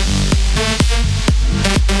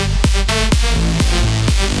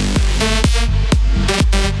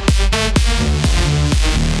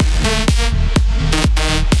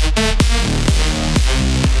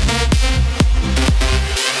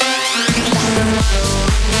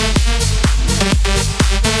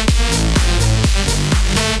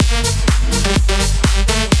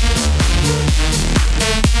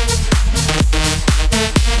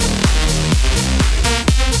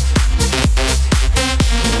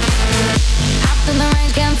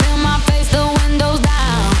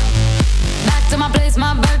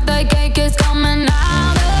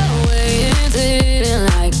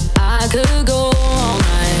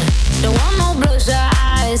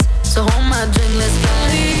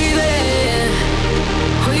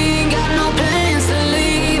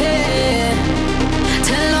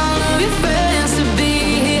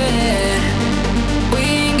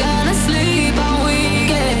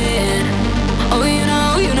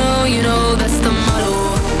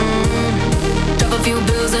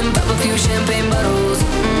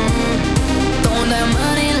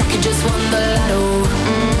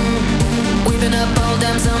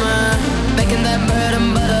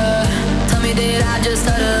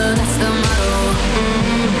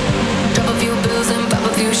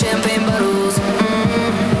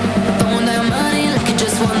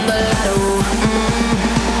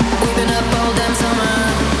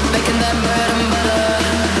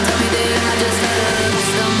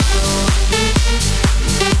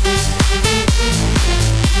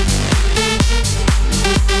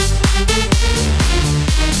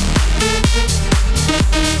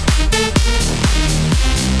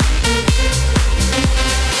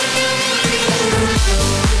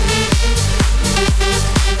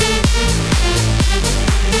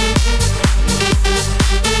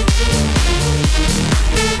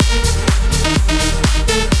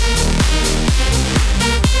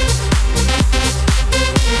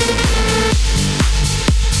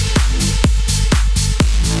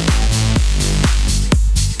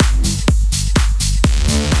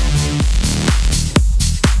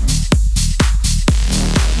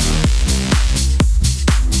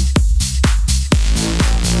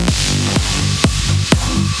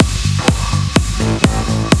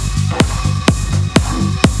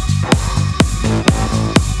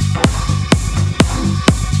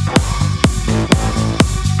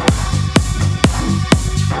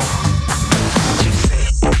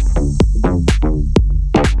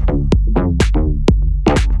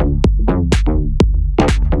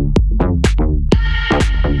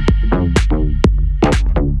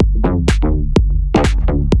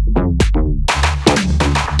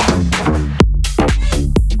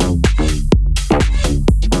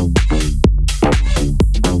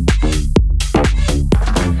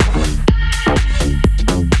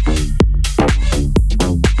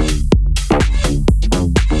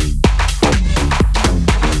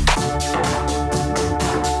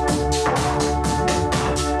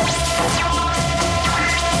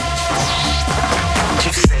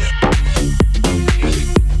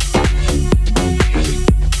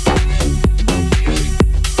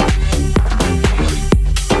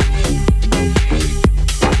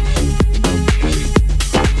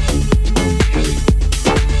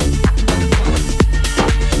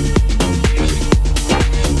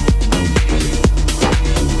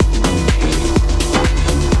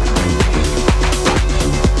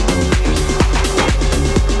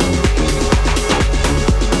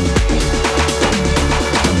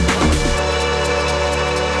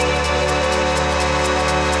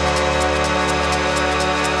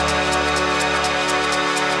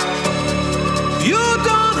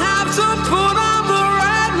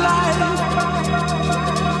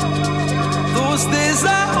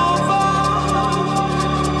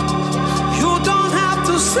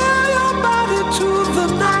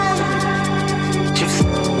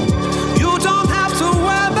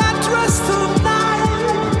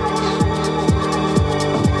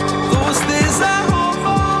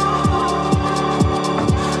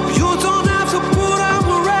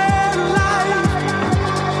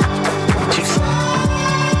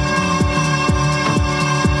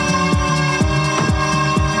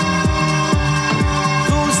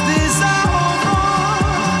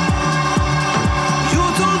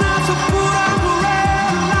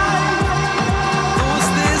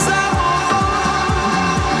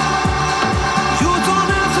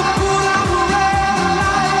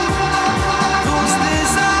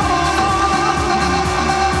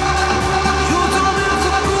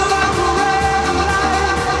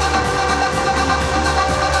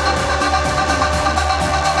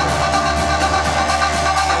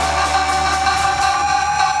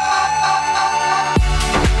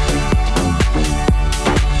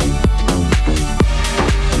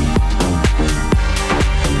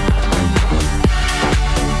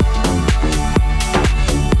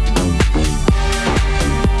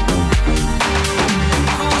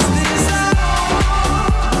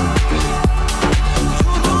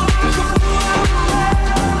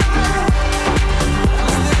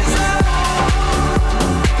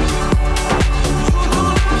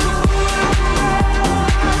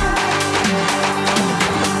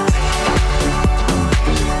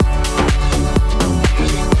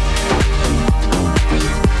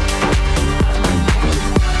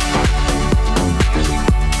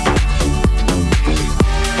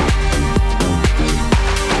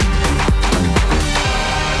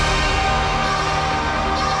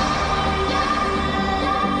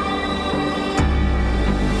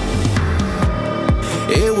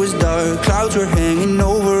 clouds were hanging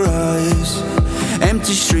over us.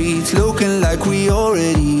 Empty streets looking like we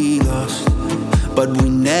already lost, but we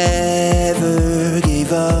never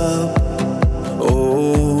gave up.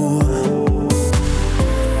 Oh,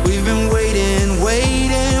 we've been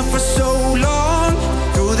waiting for so long.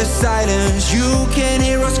 Through the silence you can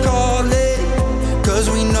hear us calling, 'cause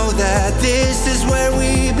we know that this is where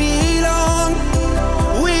we belong.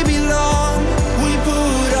 We belong. We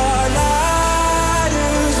put our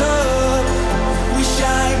lighters up. We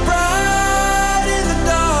shine bright in the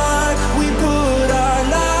dark. We put our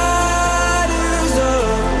lighters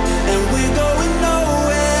up, and we're going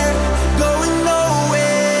nowhere, going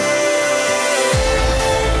nowhere.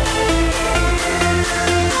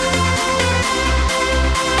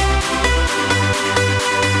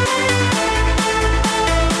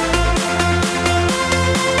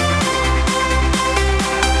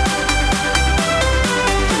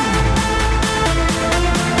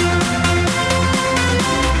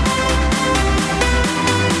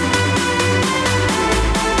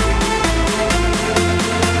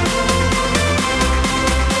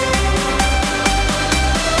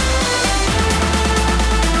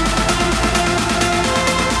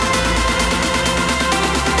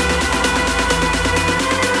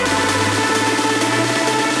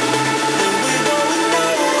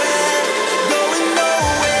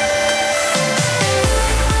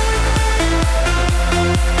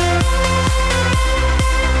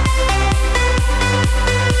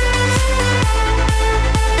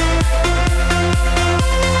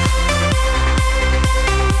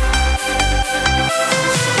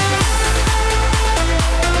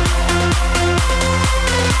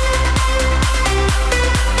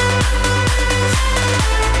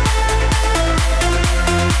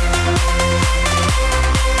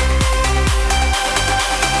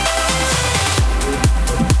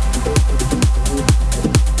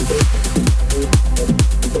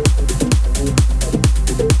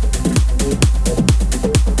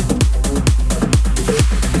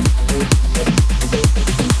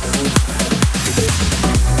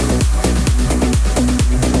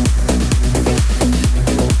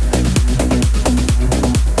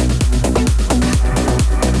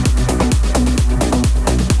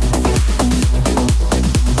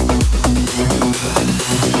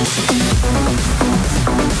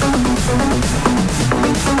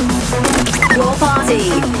 Your party,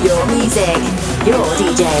 your music, your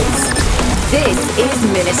DJs. This is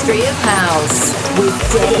Ministry of House with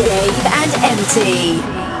Dave and MT.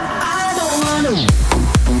 I don't wanna.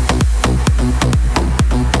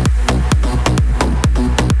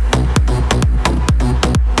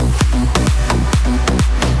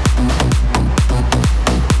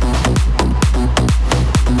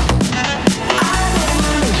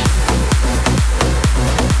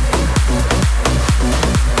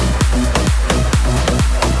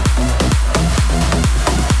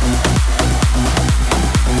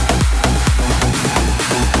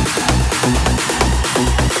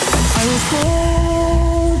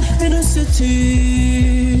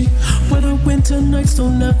 Where the winter nights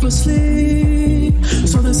don't ever sleep,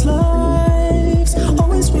 so this life's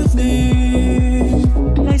always with me.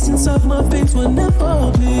 The essence of my veins will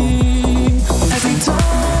never bleed. Every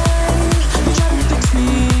time you try to fix me,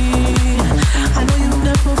 I know you'll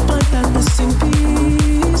never find that missing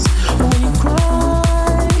piece. But when you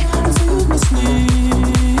cry and say you miss me,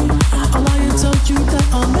 I'll lie and tell you that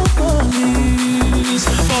I'll never leave.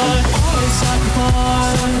 But I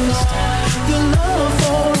sacrificed your love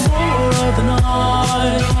for more of the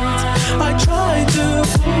night. I tried to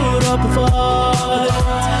put up a fight.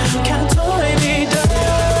 Can't tie me down.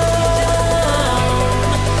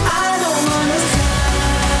 I don't wanna sacrifice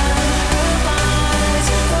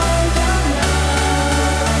for your love.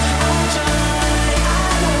 I tried. I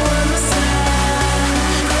don't wanna sacrifice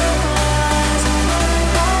for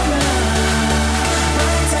your love.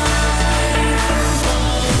 My time.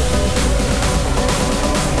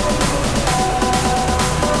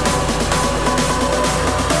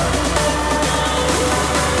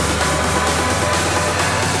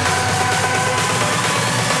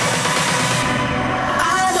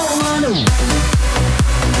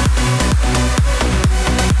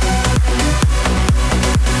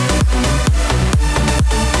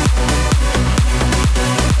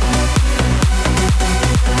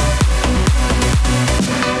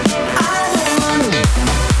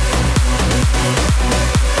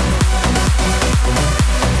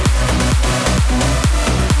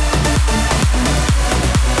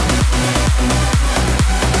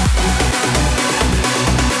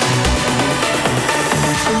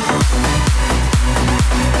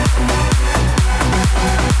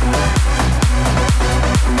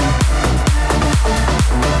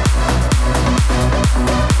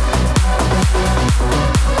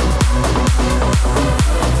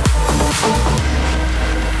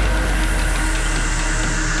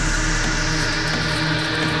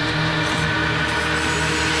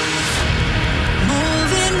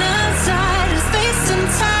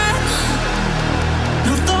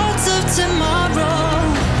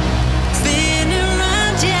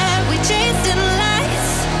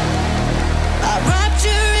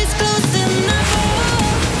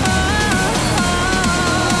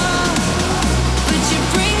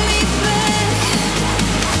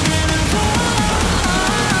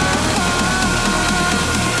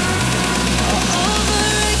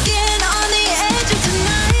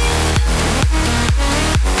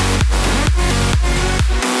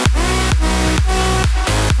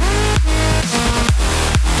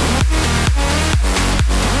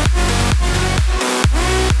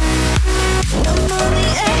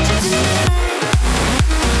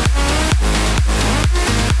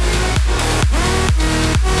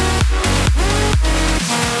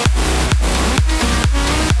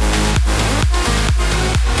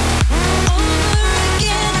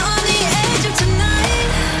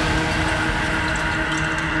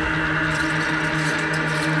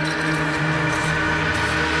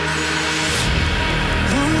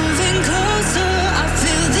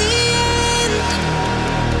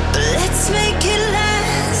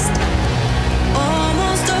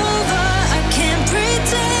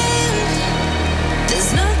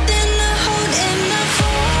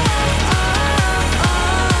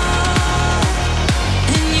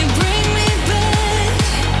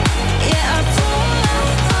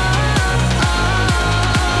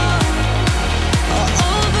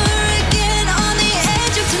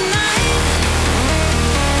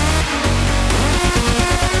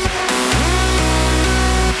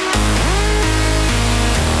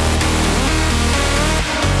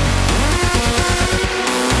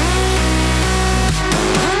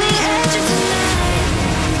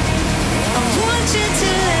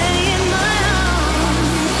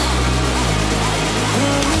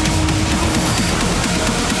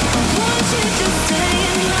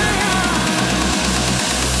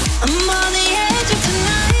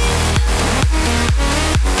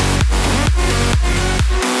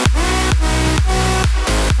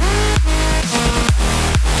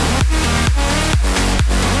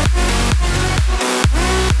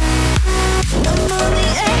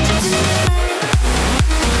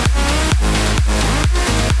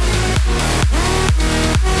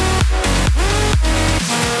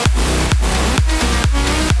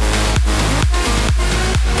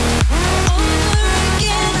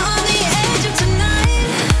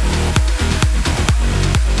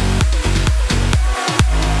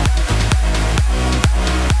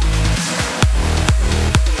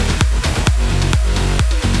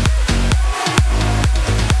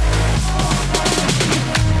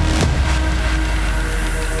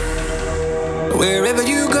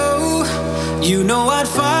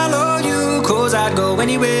 follow you, 'cause I'd go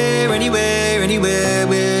anywhere, anywhere, anywhere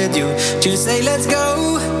with you. Just say let's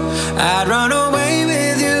go, I'd run away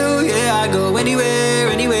with you. Yeah, I'd go anywhere,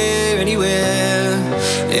 anywhere, anywhere,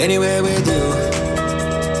 anywhere with you.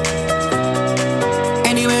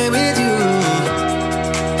 Anywhere with you.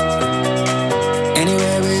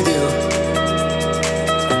 Anywhere with you.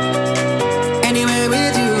 Anywhere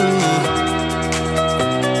with you.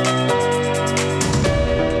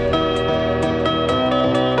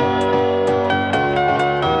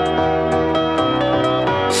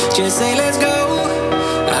 Just say let's go,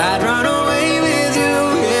 I'd run away with you.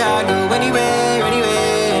 Yeah, I'd go anywhere,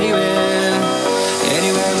 anywhere, anywhere,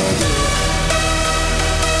 anywhere with you.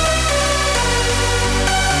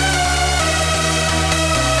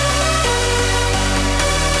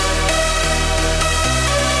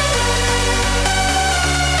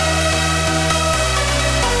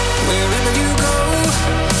 Wherever you go,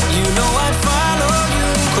 you know I'd follow you,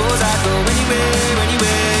 'cause I'd go anywhere,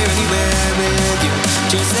 anywhere, anywhere with you.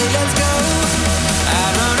 Just say let's go,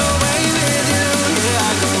 I'd run away with you. Yeah,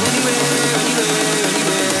 I'd go anywhere, anywhere,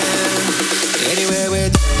 anywhere, anywhere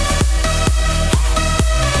with you.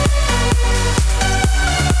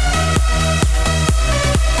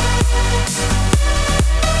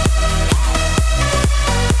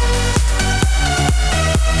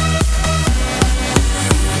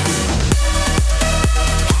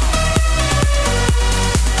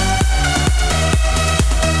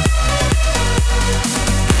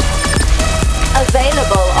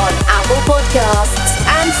 Available on Apple Podcasts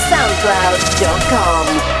and SoundCloud.com.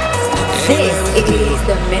 This is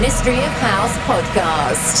the Ministry of House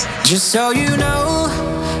podcast. Just so you know,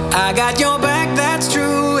 I got your back, that's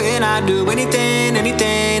true. And I'd do anything,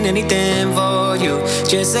 anything, anything for you.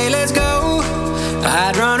 Just say let's go,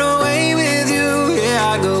 I'd run away with you.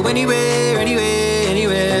 Yeah, I'd go anywhere, anywhere,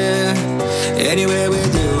 anywhere, anywhere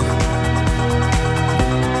with you.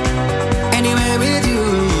 Anywhere with you.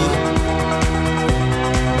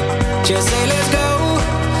 Just say let's go,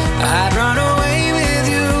 I'd run away with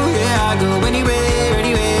you. Yeah, I'd go anywhere,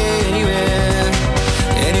 anywhere, anywhere,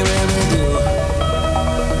 anywhere with you.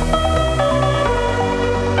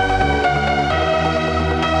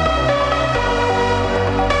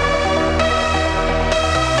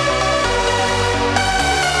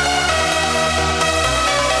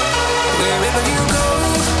 Wherever you go,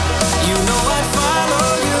 you know I'd follow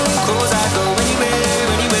you, 'cause I'd go anywhere,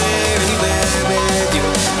 anywhere, anywhere with you.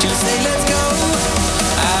 Just say let's go,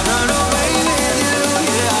 I'd run away with you.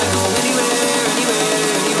 Yeah, I'd go anywhere, anywhere,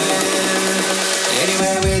 anywhere,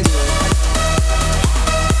 anywhere with you.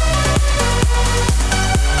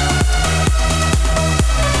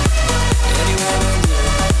 Anywhere with you.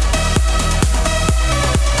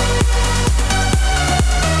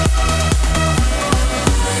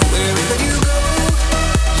 Wherever you go,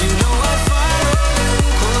 you know I'd follow you,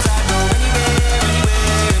 'cause I'd go anywhere, anywhere,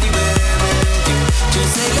 anywhere with you.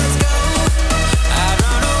 Just say let's go, I'd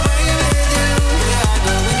run away with you. Yeah, I'd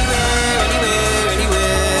go anywhere, anywhere,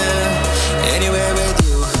 anywhere, anywhere with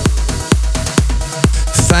you.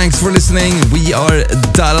 Thanks for listening. We are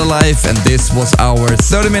Dada Life, and this was our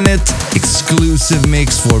 30-minute exclusive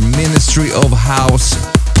mix for Ministry of House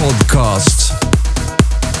podcast.